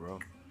getting out, bro.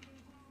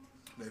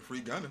 They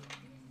free gunner.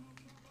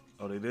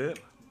 Oh, they did?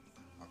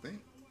 I think.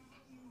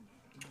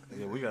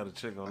 Yeah, we gotta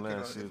check on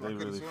that. See if they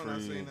really free. I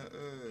seen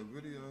a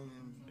video.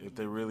 If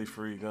they really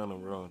free Gunner,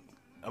 bro.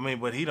 I mean,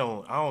 but I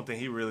don't think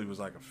he really was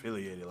like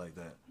affiliated like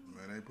that.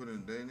 Man, they put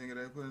an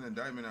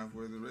indictment out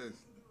for his arrest.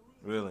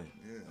 Really?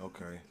 Yeah.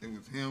 Okay. It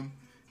was him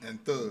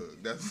and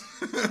Thug. That's.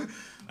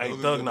 Ain't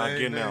Thug not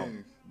getting out.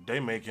 They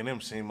making him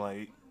seem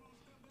like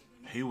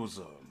he was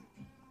a.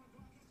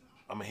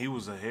 I mean, he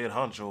was a head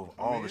honcho of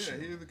all the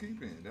shit. Yeah, he is a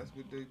kingpin. That's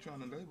what they trying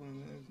to label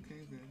him as, a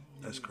kingpin.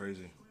 That's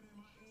crazy.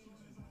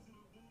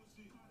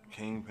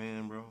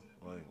 Kingpin, bro.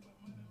 Like,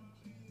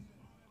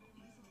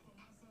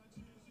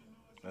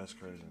 that's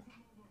crazy.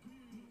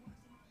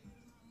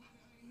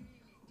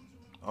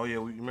 Oh yeah,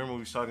 remember we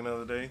was talking the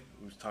other day?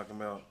 We was talking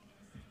about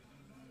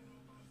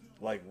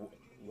like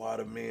why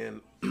the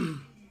men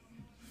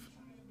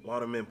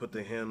put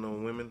their hand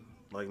on women,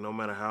 like no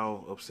matter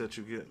how upset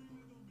you get.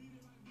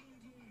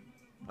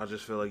 I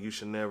just feel like you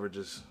should never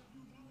just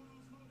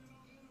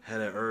have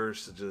that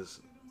urge to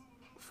just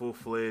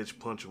full-fledged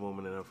punch a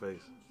woman in her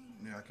face.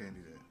 Yeah, I can't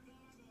do that.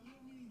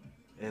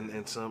 And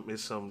it's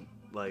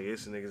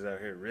niggas out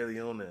here really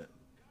on that.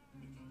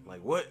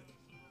 Like, what?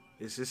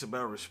 It's just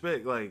about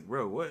respect. Like,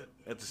 bro, what?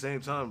 At the same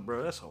time,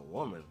 bro, that's a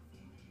woman.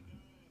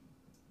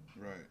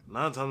 Right.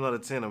 9 times out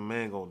of 10, a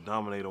man gonna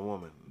dominate a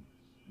woman.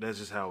 That's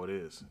just how it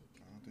is. I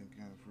don't think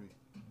Gunna free.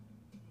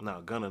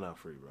 Nah, Gunna not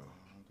free, bro. I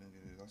don't think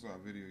it is. I saw a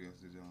video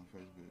yesterday on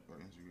Facebook or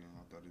Instagram.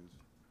 I thought it was.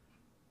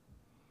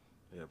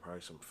 Yeah,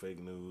 probably some fake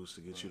news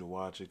to get you to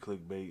watch it,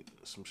 clickbait,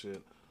 some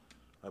shit.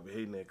 I be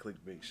hating that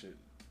clickbait shit.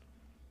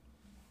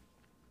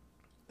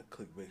 That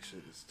clickbait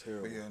shit is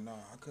terrible. But yeah, nah,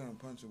 I couldn't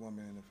punch a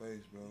woman in the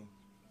face, bro.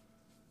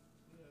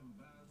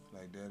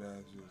 Like that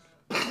ass just.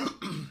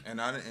 and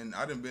I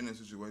done been in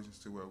situations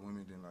to where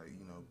women didn't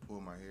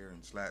pull my hair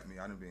and slap me.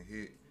 I done been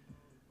hit,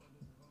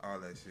 all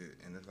that shit,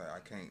 and it's like I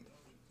can't.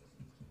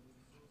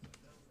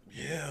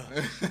 Yeah.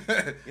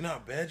 You know how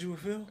bad you would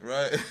feel?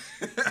 Right.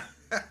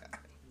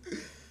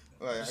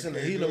 Like, just in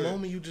the heat of the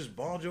moment, you just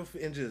balled your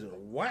feet and just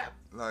whap.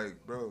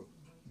 Like, bro.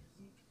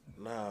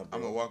 Nah, bro.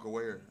 I'm a walk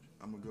awayer.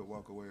 I'm a good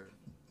walk awayer.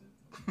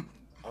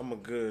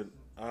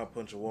 I'll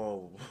punch a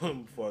wall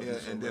before I do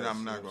something. And then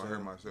I'm not gonna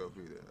hurt myself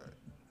either. Like.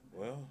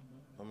 Well,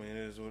 I mean, it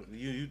is what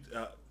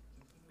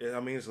I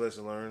mean, it's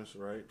lesson learned,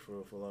 right?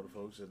 For a lot of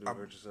folks that do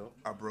hurt yourself.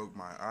 I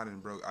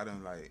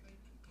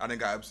didn't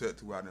got upset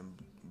to where I done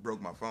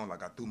broke my phone.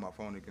 Like I threw my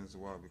phone against the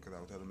wall because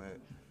I was hella mad.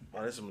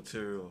 Oh, that's a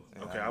material.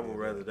 And okay, I would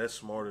rather that's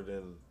smarter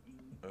than.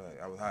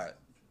 I was hot.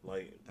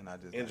 Like and I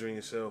just injuring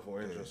yourself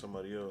or injuring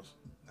somebody else.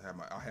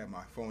 I had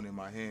my phone in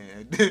my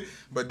hand,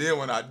 but then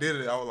when I did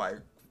it, I was like,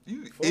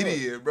 "You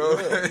idiot, bro!"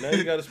 Yeah. Now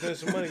you gotta spend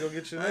some money go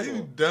get your.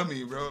 You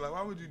dummy, bro! Like,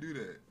 why would you do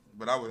that?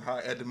 But I was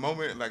hot at the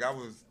moment. Like I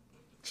was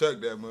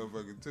chucked that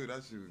motherfucker too.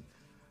 That shit.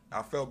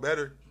 I felt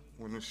better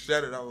when it was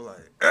shattered. I was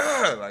like,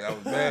 ugh! Like I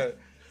was mad.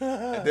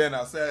 And then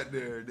I sat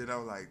there. And then I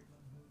was like,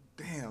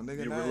 "Damn,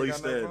 nigga, now I ain't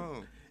got no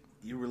phone."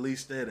 You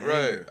released that anger.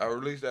 Right. I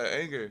released that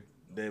anger.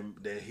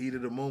 That heat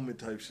of the moment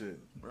type shit.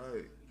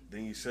 Right.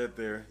 Then you sat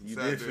there. You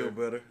Sat did there. feel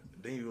better.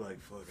 Then you like,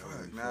 fuck.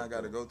 Now I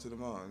gotta go to the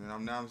mall,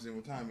 and I'm seeing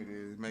what time it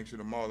is. Make sure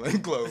the mall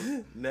ain't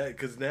closed.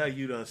 Because now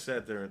you done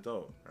sat there and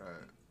thought. Right.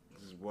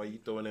 This is why you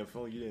throwing that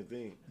phone. You didn't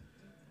think.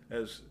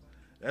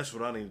 That's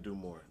what I need to do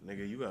more,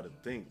 nigga. You gotta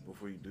think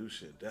before you do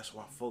shit. That's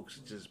why folks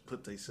just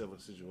put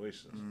themselves in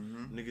situations.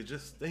 Mm-hmm. Nigga,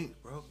 just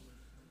think, bro.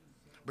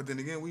 But then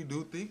again, we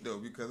do think though,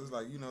 because it's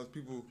like, you know, it's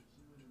people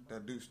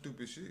that do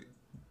stupid shit.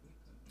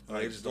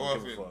 Like, just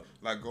don't give a fuck.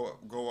 Like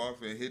go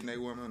off and hitting a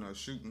woman or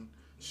shooting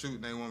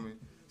a woman.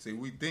 See,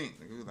 we think.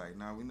 We was like,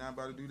 nah, we not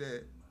about to do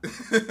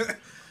that.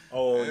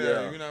 Oh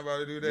yeah, we're not about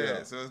to do that.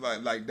 Yeah. So it's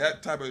like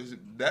that type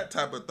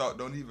of thought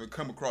don't even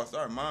come across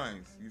our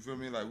minds. You feel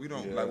me? Like we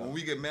don't like when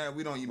we get mad,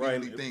 we don't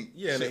immediately think.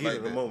 Yeah, in the shit heat like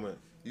of the that. moment.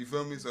 You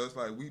feel me? So it's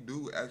like we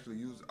do actually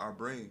use our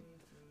brain,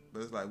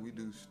 but it's like we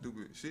do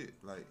stupid shit,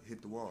 like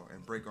hit the wall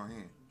and break our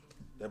hand.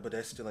 But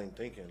that still ain't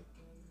thinking.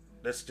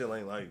 That still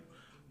ain't like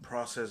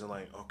processing.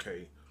 Like,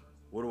 okay,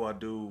 what do I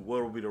do?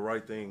 What will be the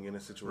right thing in a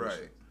situation?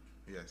 Right.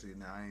 Yeah. See,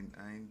 now I ain't.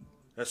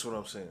 That's what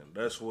I'm saying.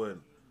 That's what.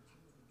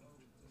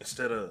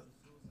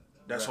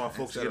 That's why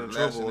folks Instead get in of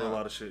trouble with lashing a out.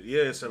 lot of shit.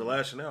 Yeah, instead of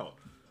lashing out,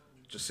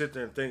 just sit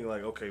there and think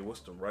like, okay, what's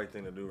the right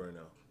thing to do right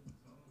now?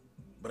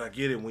 But I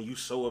get it when you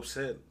so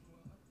upset.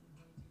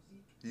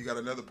 You got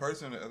another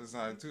person on the other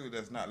side too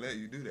that's not letting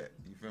you do that.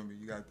 You feel me?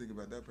 You gotta think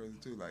about that person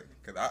too. Like,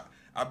 cause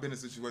I've been in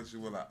a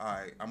situation where like, all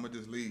right, I'm gonna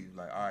just leave.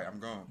 Like, all right, I'm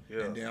gone.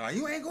 Yeah. And then like,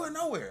 you ain't going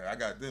nowhere. I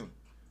got them.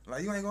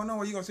 Like, you ain't going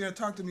nowhere. You gonna sit here and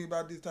talk to me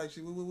about this type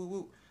shit. Woo, woo, woo,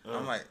 woo.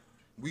 I'm like,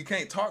 we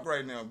can't talk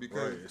right now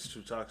because Right, it's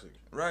too toxic.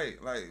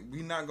 right, like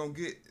we not gonna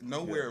get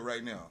nowhere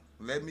right now.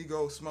 Let me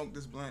go smoke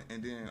this blunt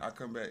and then I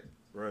come back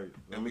Right.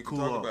 and we can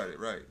talk about it.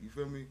 Right, you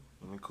feel me?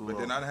 Let me cool But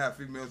off. then I'd have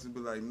females to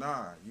be like,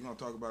 nah, you gonna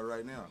talk about it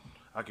right now.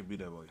 I could be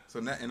that way. So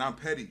now, and I'm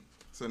petty.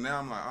 So now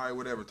I'm like, all right,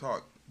 whatever,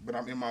 talk. But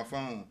I'm in my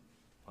phone.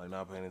 Like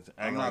not paying attention.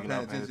 I'm not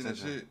paying attention to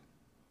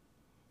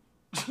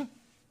shit.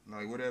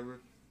 Like,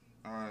 whatever.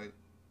 All right.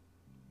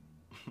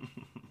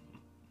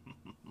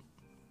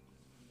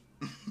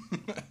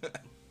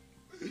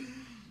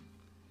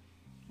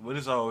 But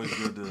it's always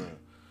good to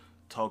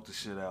talk the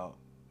shit out.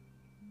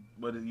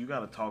 But you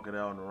gotta talk it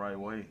out in the right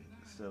way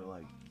instead of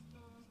like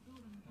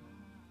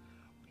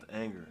with the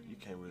anger. You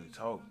can't really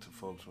talk to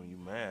folks when you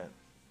mad.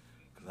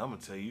 Cause I'm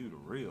gonna tell you the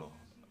real.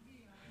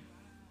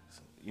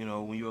 So, you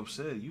know, when you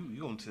upset, you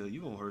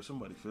gonna hurt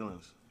somebody's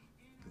feelings.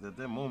 Cause at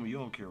that moment you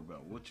don't care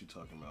about what you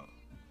talking about.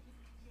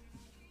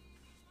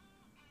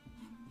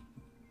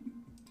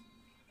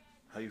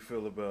 How you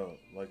feel about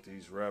like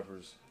these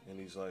rappers and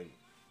these like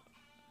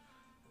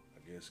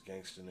I guess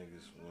gangster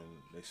niggas when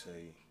they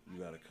say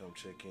you gotta come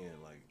check in,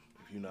 like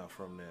if you're not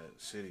from that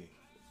city,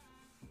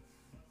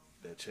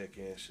 that check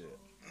in shit.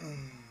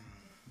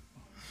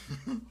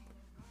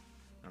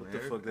 What the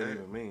fuck that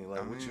even mean?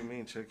 Like, what you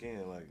mean check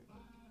in? Like,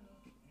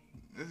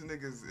 it's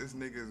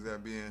niggas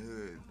that be in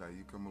hood. Like,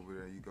 you come over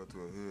there, you go to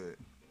a hood,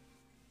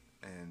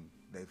 and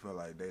they feel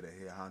like they the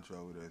head honcho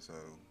over there. So,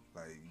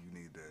 like, you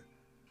need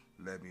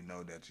to let me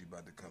know that you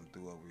about to come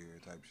through over here,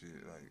 type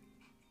shit. Like,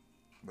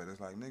 but it's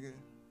like, nigga,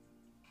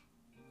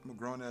 I'm a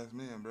grown ass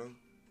man, bro.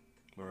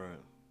 right.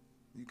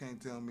 You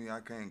can't tell me I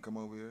can't come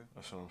over here.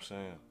 That's what I'm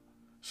saying.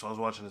 So I was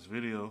watching this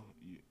video.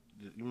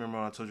 You remember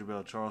when I told you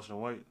about Charleston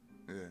White?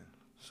 Yeah.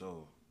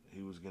 So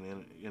he was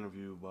getting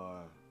interviewed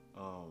by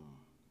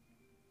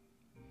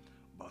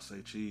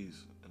Say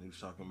Cheese, and he was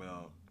talking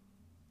about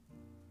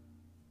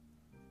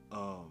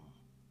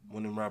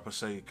when them rappers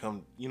say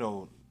come, you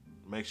know,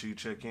 make sure you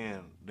check in.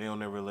 They don't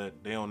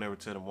never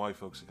tell them white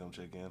folks to come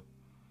check in.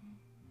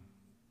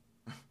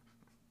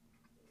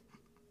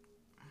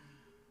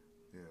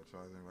 Yeah,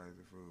 Charles White's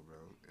a fool, bro.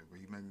 But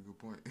he make a good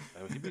point.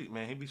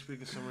 He be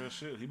speaking some real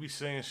shit. He be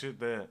saying shit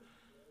that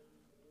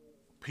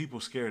people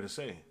scared to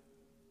say.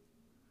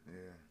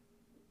 Yeah.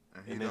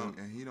 And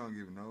he don't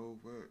give no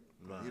fuck.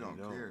 Nah, he don't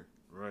care.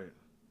 Right.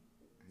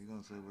 He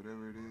gonna say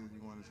whatever it is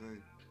you want to say.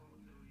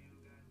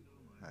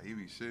 Like, he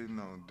be shitting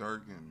on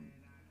Dirk and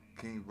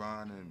King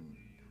Von and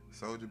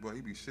Soulja Boy.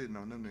 He be shitting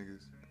on them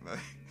niggas. Like,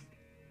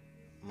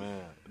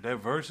 man, that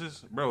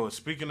verses, bro.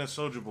 Speaking of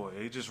Soulja Boy,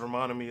 he just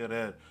reminded me of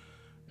that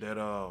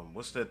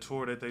what's that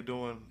tour that they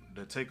doing?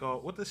 The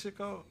Takeoff. What the shit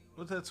called?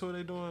 What's that tour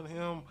they doing?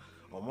 Him,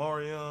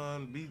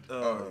 Omarion, Beat. I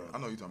know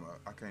what you're talking about.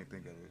 I can't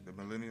think of it. The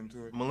Millennium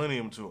Tour.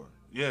 Millennium Tour.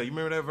 Yeah, you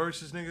remember that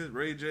verses, niggas?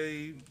 Ray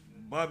J,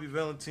 Bobby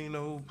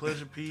Valentino,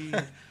 Pleasure P,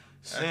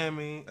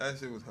 Sammy. That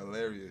shit was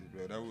hilarious,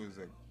 bro.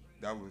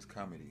 That was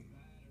comedy.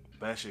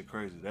 That shit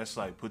crazy. That's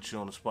like put you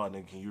on the spot,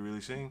 nigga. Can you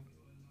really sing?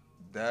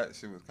 That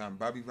shit was comedy.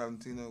 Bobby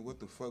Valentino, what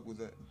the fuck was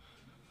that?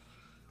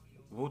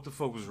 What the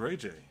fuck was Ray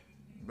J?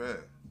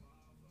 Bruh.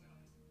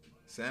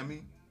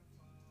 Sammy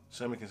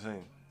can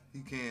sing. He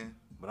can.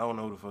 But I don't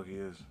know who the fuck he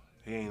is.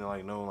 He ain't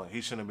like known, like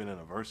he shouldn't have been in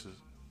the verses.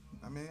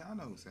 I mean, I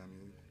know who Sammy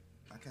is.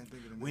 I can't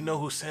think of the name. We know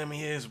who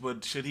Sammy is,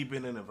 but should he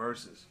been in the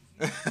verses?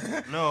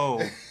 No.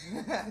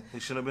 He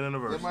shouldn't have been in the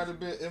verses.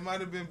 It might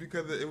have been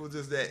because it was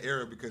just that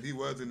era, because he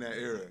was in that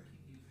era.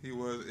 He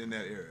was in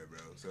that era, bro.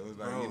 So it was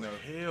like, bro, you know.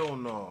 hell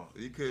no.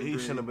 He couldn't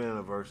shouldn't have been in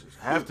the verses.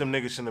 Half them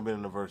niggas shouldn't have been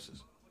in the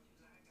verses.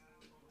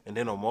 And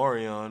then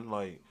Omarion,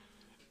 like,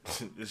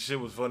 this shit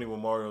was funny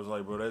when Mario was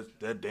like, bro,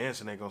 that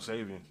dancing ain't gonna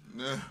save you.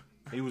 Yeah.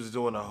 He was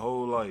doing a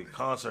whole, like,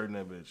 concert in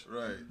that bitch.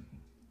 Right.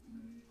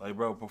 Like,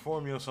 bro,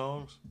 perform your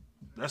songs.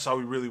 That's all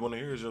we really want to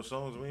hear is your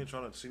songs. We ain't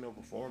trying to see no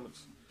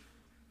performance.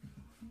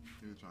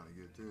 He was trying to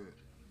get to it.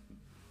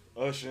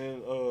 Usher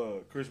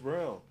and Chris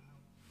Brown.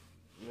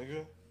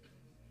 Nigga.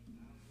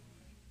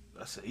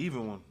 That's an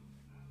even one.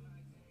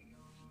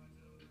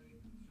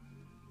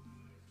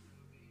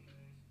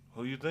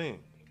 Who you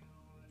think?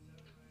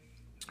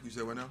 You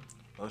said what now?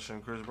 Usher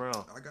and Chris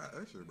Brown. I got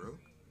Usher, bro.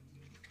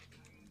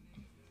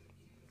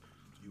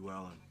 You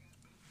wildin'.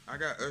 I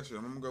got Usher.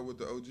 I'm gonna go with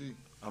the OG.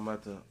 I'm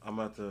at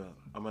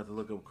to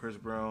look up Chris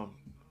Brown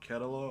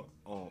catalog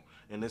on,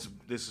 and this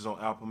is on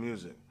Apple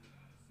Music.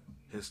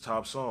 His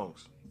top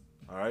songs.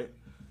 All right.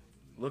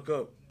 Look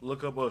up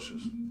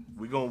Usher's.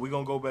 We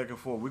gonna go back and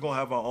forth. We gonna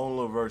have our own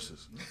little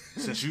verses.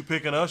 Since you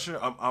picking Usher,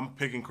 I'm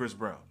picking Chris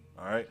Brown.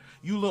 All right.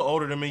 You a little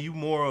older than me. You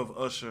more of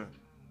Usher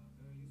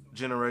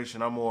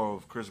generation. I'm more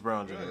of Chris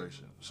Brown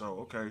generation.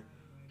 So okay.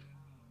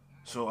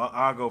 So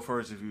I'll go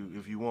first if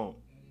you want.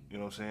 You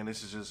know what I'm saying?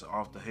 This is just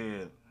off the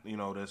head. You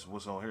know, that's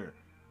what's on here.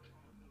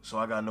 So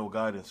I got No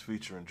Guidance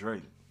featuring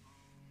Drake.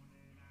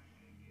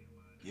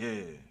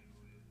 Yeah.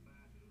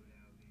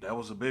 That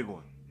was a big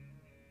one.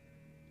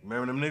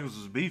 Remember them niggas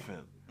was beefing.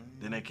 Mm-hmm.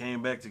 Then they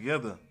came back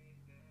together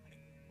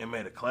and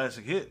made a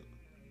classic hit.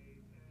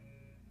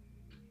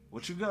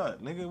 What you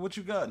got, nigga? What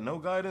you got? No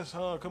Guidance,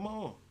 huh? Come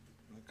on.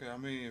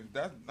 Okay,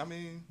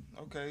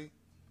 okay.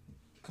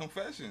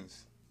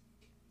 Confessions.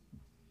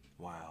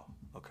 Wow.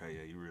 Okay,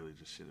 yeah, you really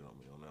just shitted on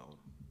me on that one.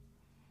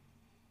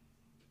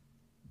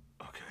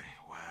 Okay,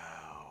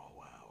 wow.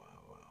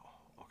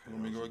 Okay. You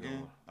want me to go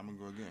again? I'm going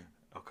to go again.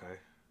 Okay.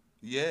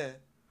 Yeah.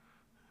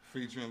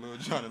 Featuring Lil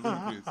Jon and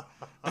Ludacris.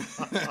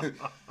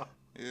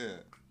 Yeah.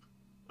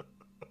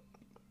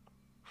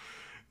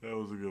 That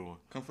was a good one.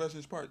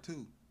 Confessions Part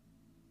 2.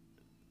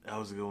 That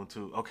was a good one,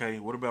 too. Okay,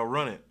 what about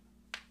Run It?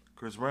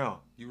 Chris Brown.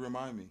 You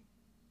Remind Me.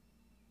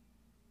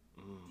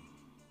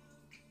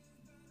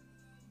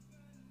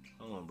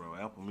 Hold on, bro.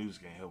 Apple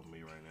Music ain't helping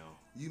me right now.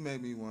 You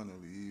make me want to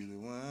leave the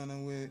one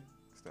I'm with.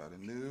 Start a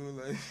new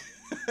life.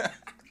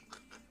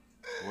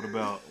 What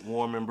about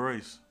Warm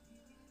Embrace?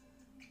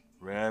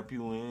 Wrap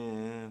you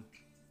in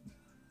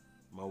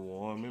my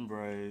warm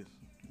embrace.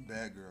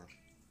 Bad Girl.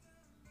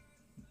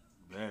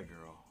 Bad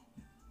Girl.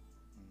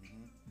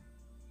 Mm-hmm.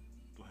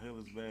 The hell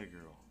is Bad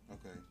Girl?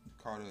 Okay,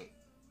 Caught Up.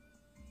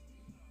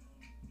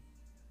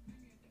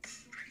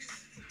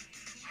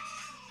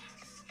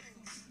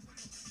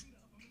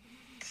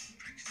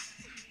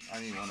 I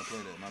didn't even want to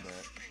play that, my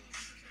bad.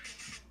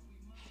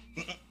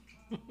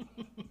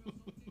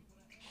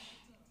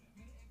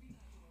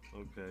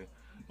 Okay.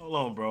 Hold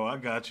on, bro. I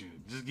got you.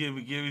 Just give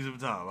me some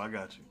time. I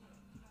got you.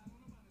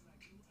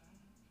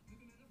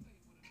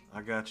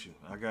 I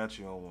got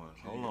you on one.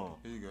 Hold on.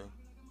 Here you go.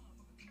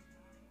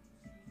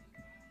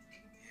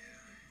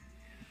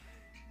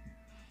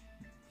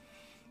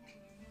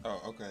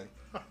 Oh, okay.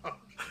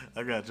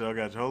 I got you.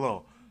 Hold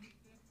on.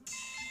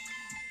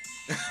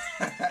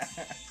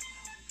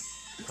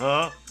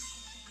 Huh?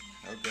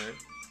 Okay.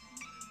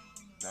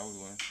 That was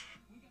one.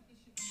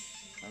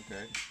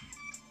 Okay.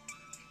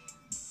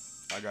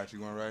 I got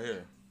you one right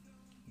here.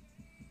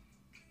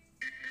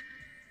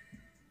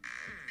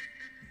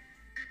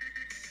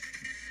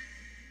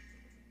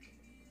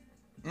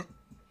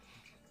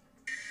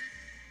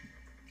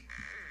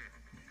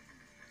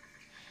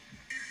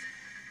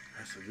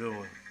 That's a good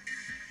one.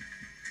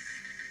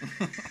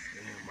 Damn,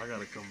 I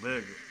gotta come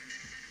back.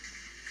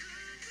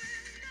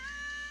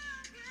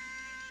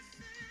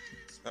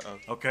 Uh-oh.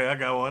 Okay, I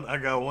got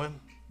one.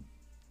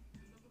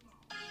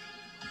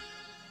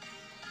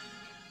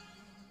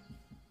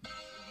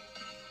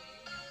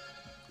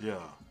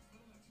 Yeah.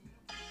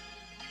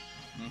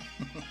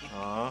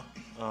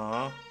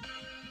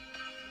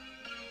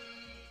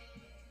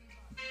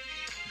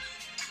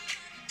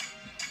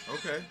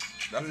 Okay.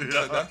 That's a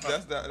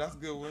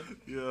good one.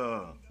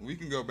 Yeah. We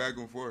can go back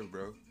and forth,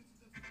 bro.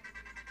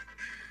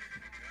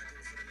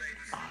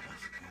 Oh,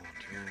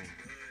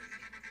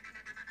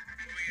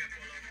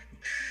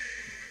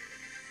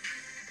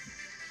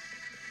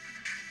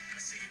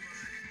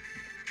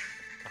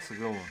 that's a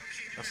good one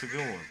too. That's a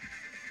good one.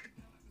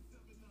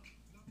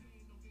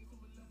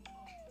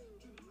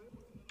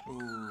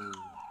 Ooh.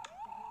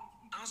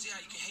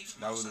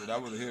 That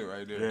was a hit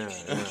right there. Yeah,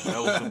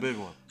 that was the big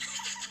one.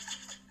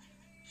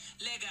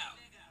 Leg out.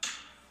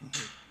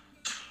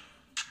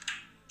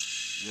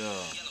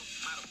 Yeah.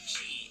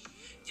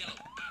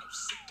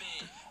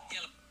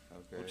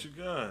 Okay. What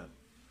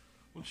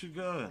you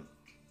got?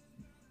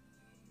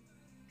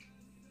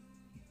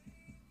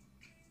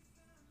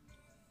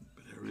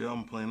 But here we are. I'm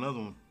gonna play another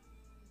one.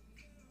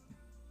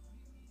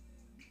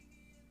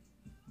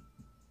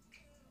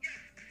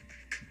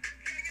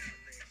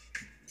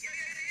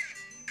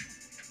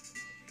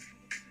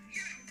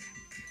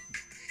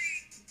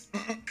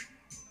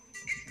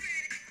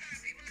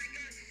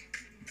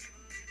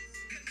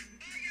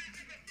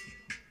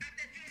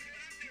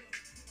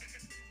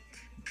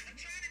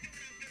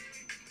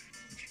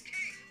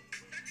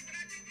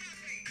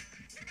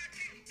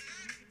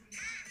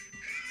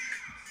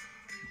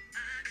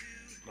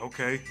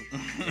 Okay,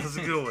 that's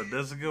a good one.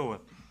 That's a good one.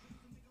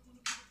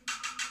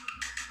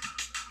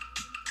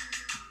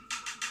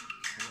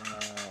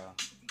 Wow.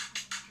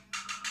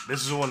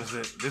 This is one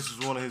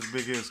of his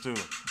big hits too.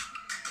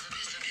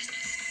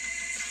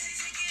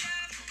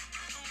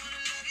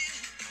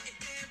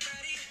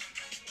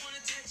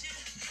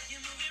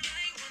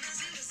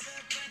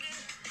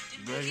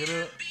 Back it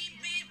up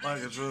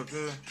like a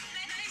trucker.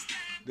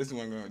 This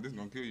gonna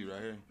kill you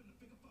right here.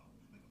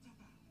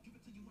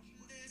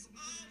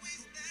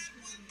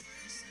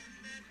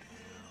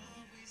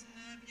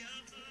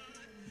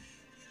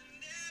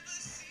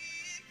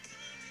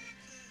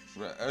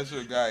 Bruh,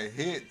 Usher got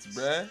hits,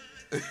 bruh.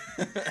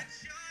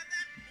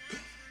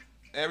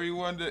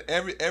 everyone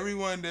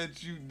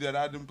that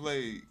I done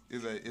played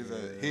is a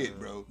hit,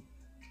 bro.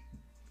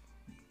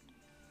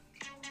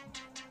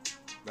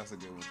 That's a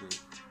good one too.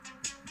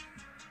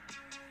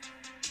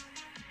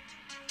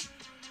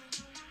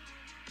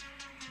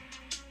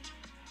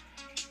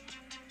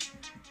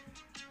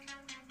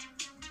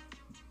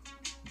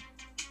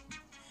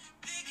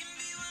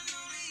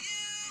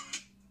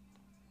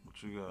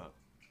 What you got?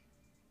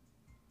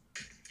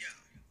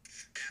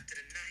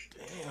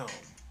 Damn.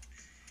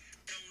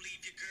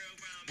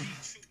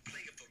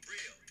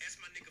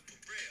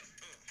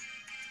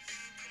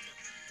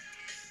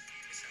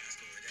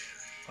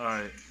 All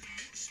right.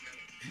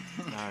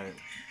 All right.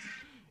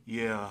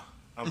 Yeah,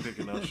 I'm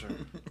picking Usher.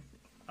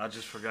 I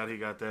just forgot he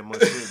got that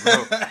much shit,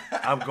 bro.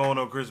 I'm going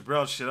on Chris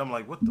Brown shit. I'm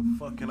like, what the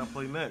fuck can I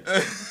play next?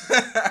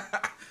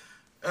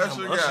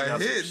 Usher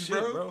got hits, shit,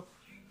 bro.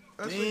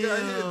 Usher got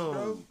hits,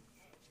 bro.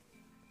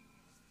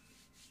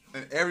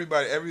 And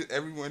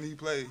everyone he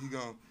played, he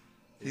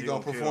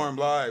gonna perform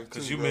live too.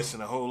 Cause you bro.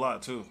 missing a whole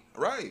lot too.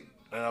 Right.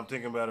 And I'm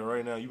thinking about it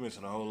right now. You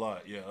missing a whole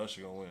lot. Yeah,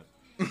 Usher gonna win.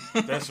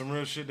 That's some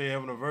real shit they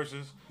having the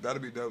verses.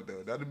 That'd be dope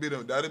though. That'd be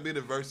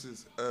the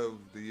verses of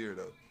the year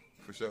though,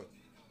 for sure.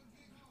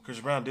 Chris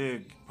Brown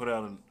did put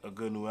out a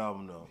good new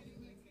album though.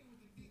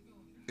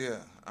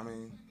 Yeah, I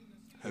mean,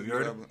 Have you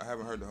heard it? I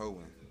haven't heard the whole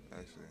one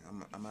actually.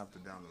 I'm gonna have to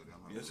download it.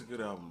 Yeah, it's a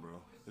good album,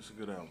 bro. It's a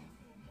good album.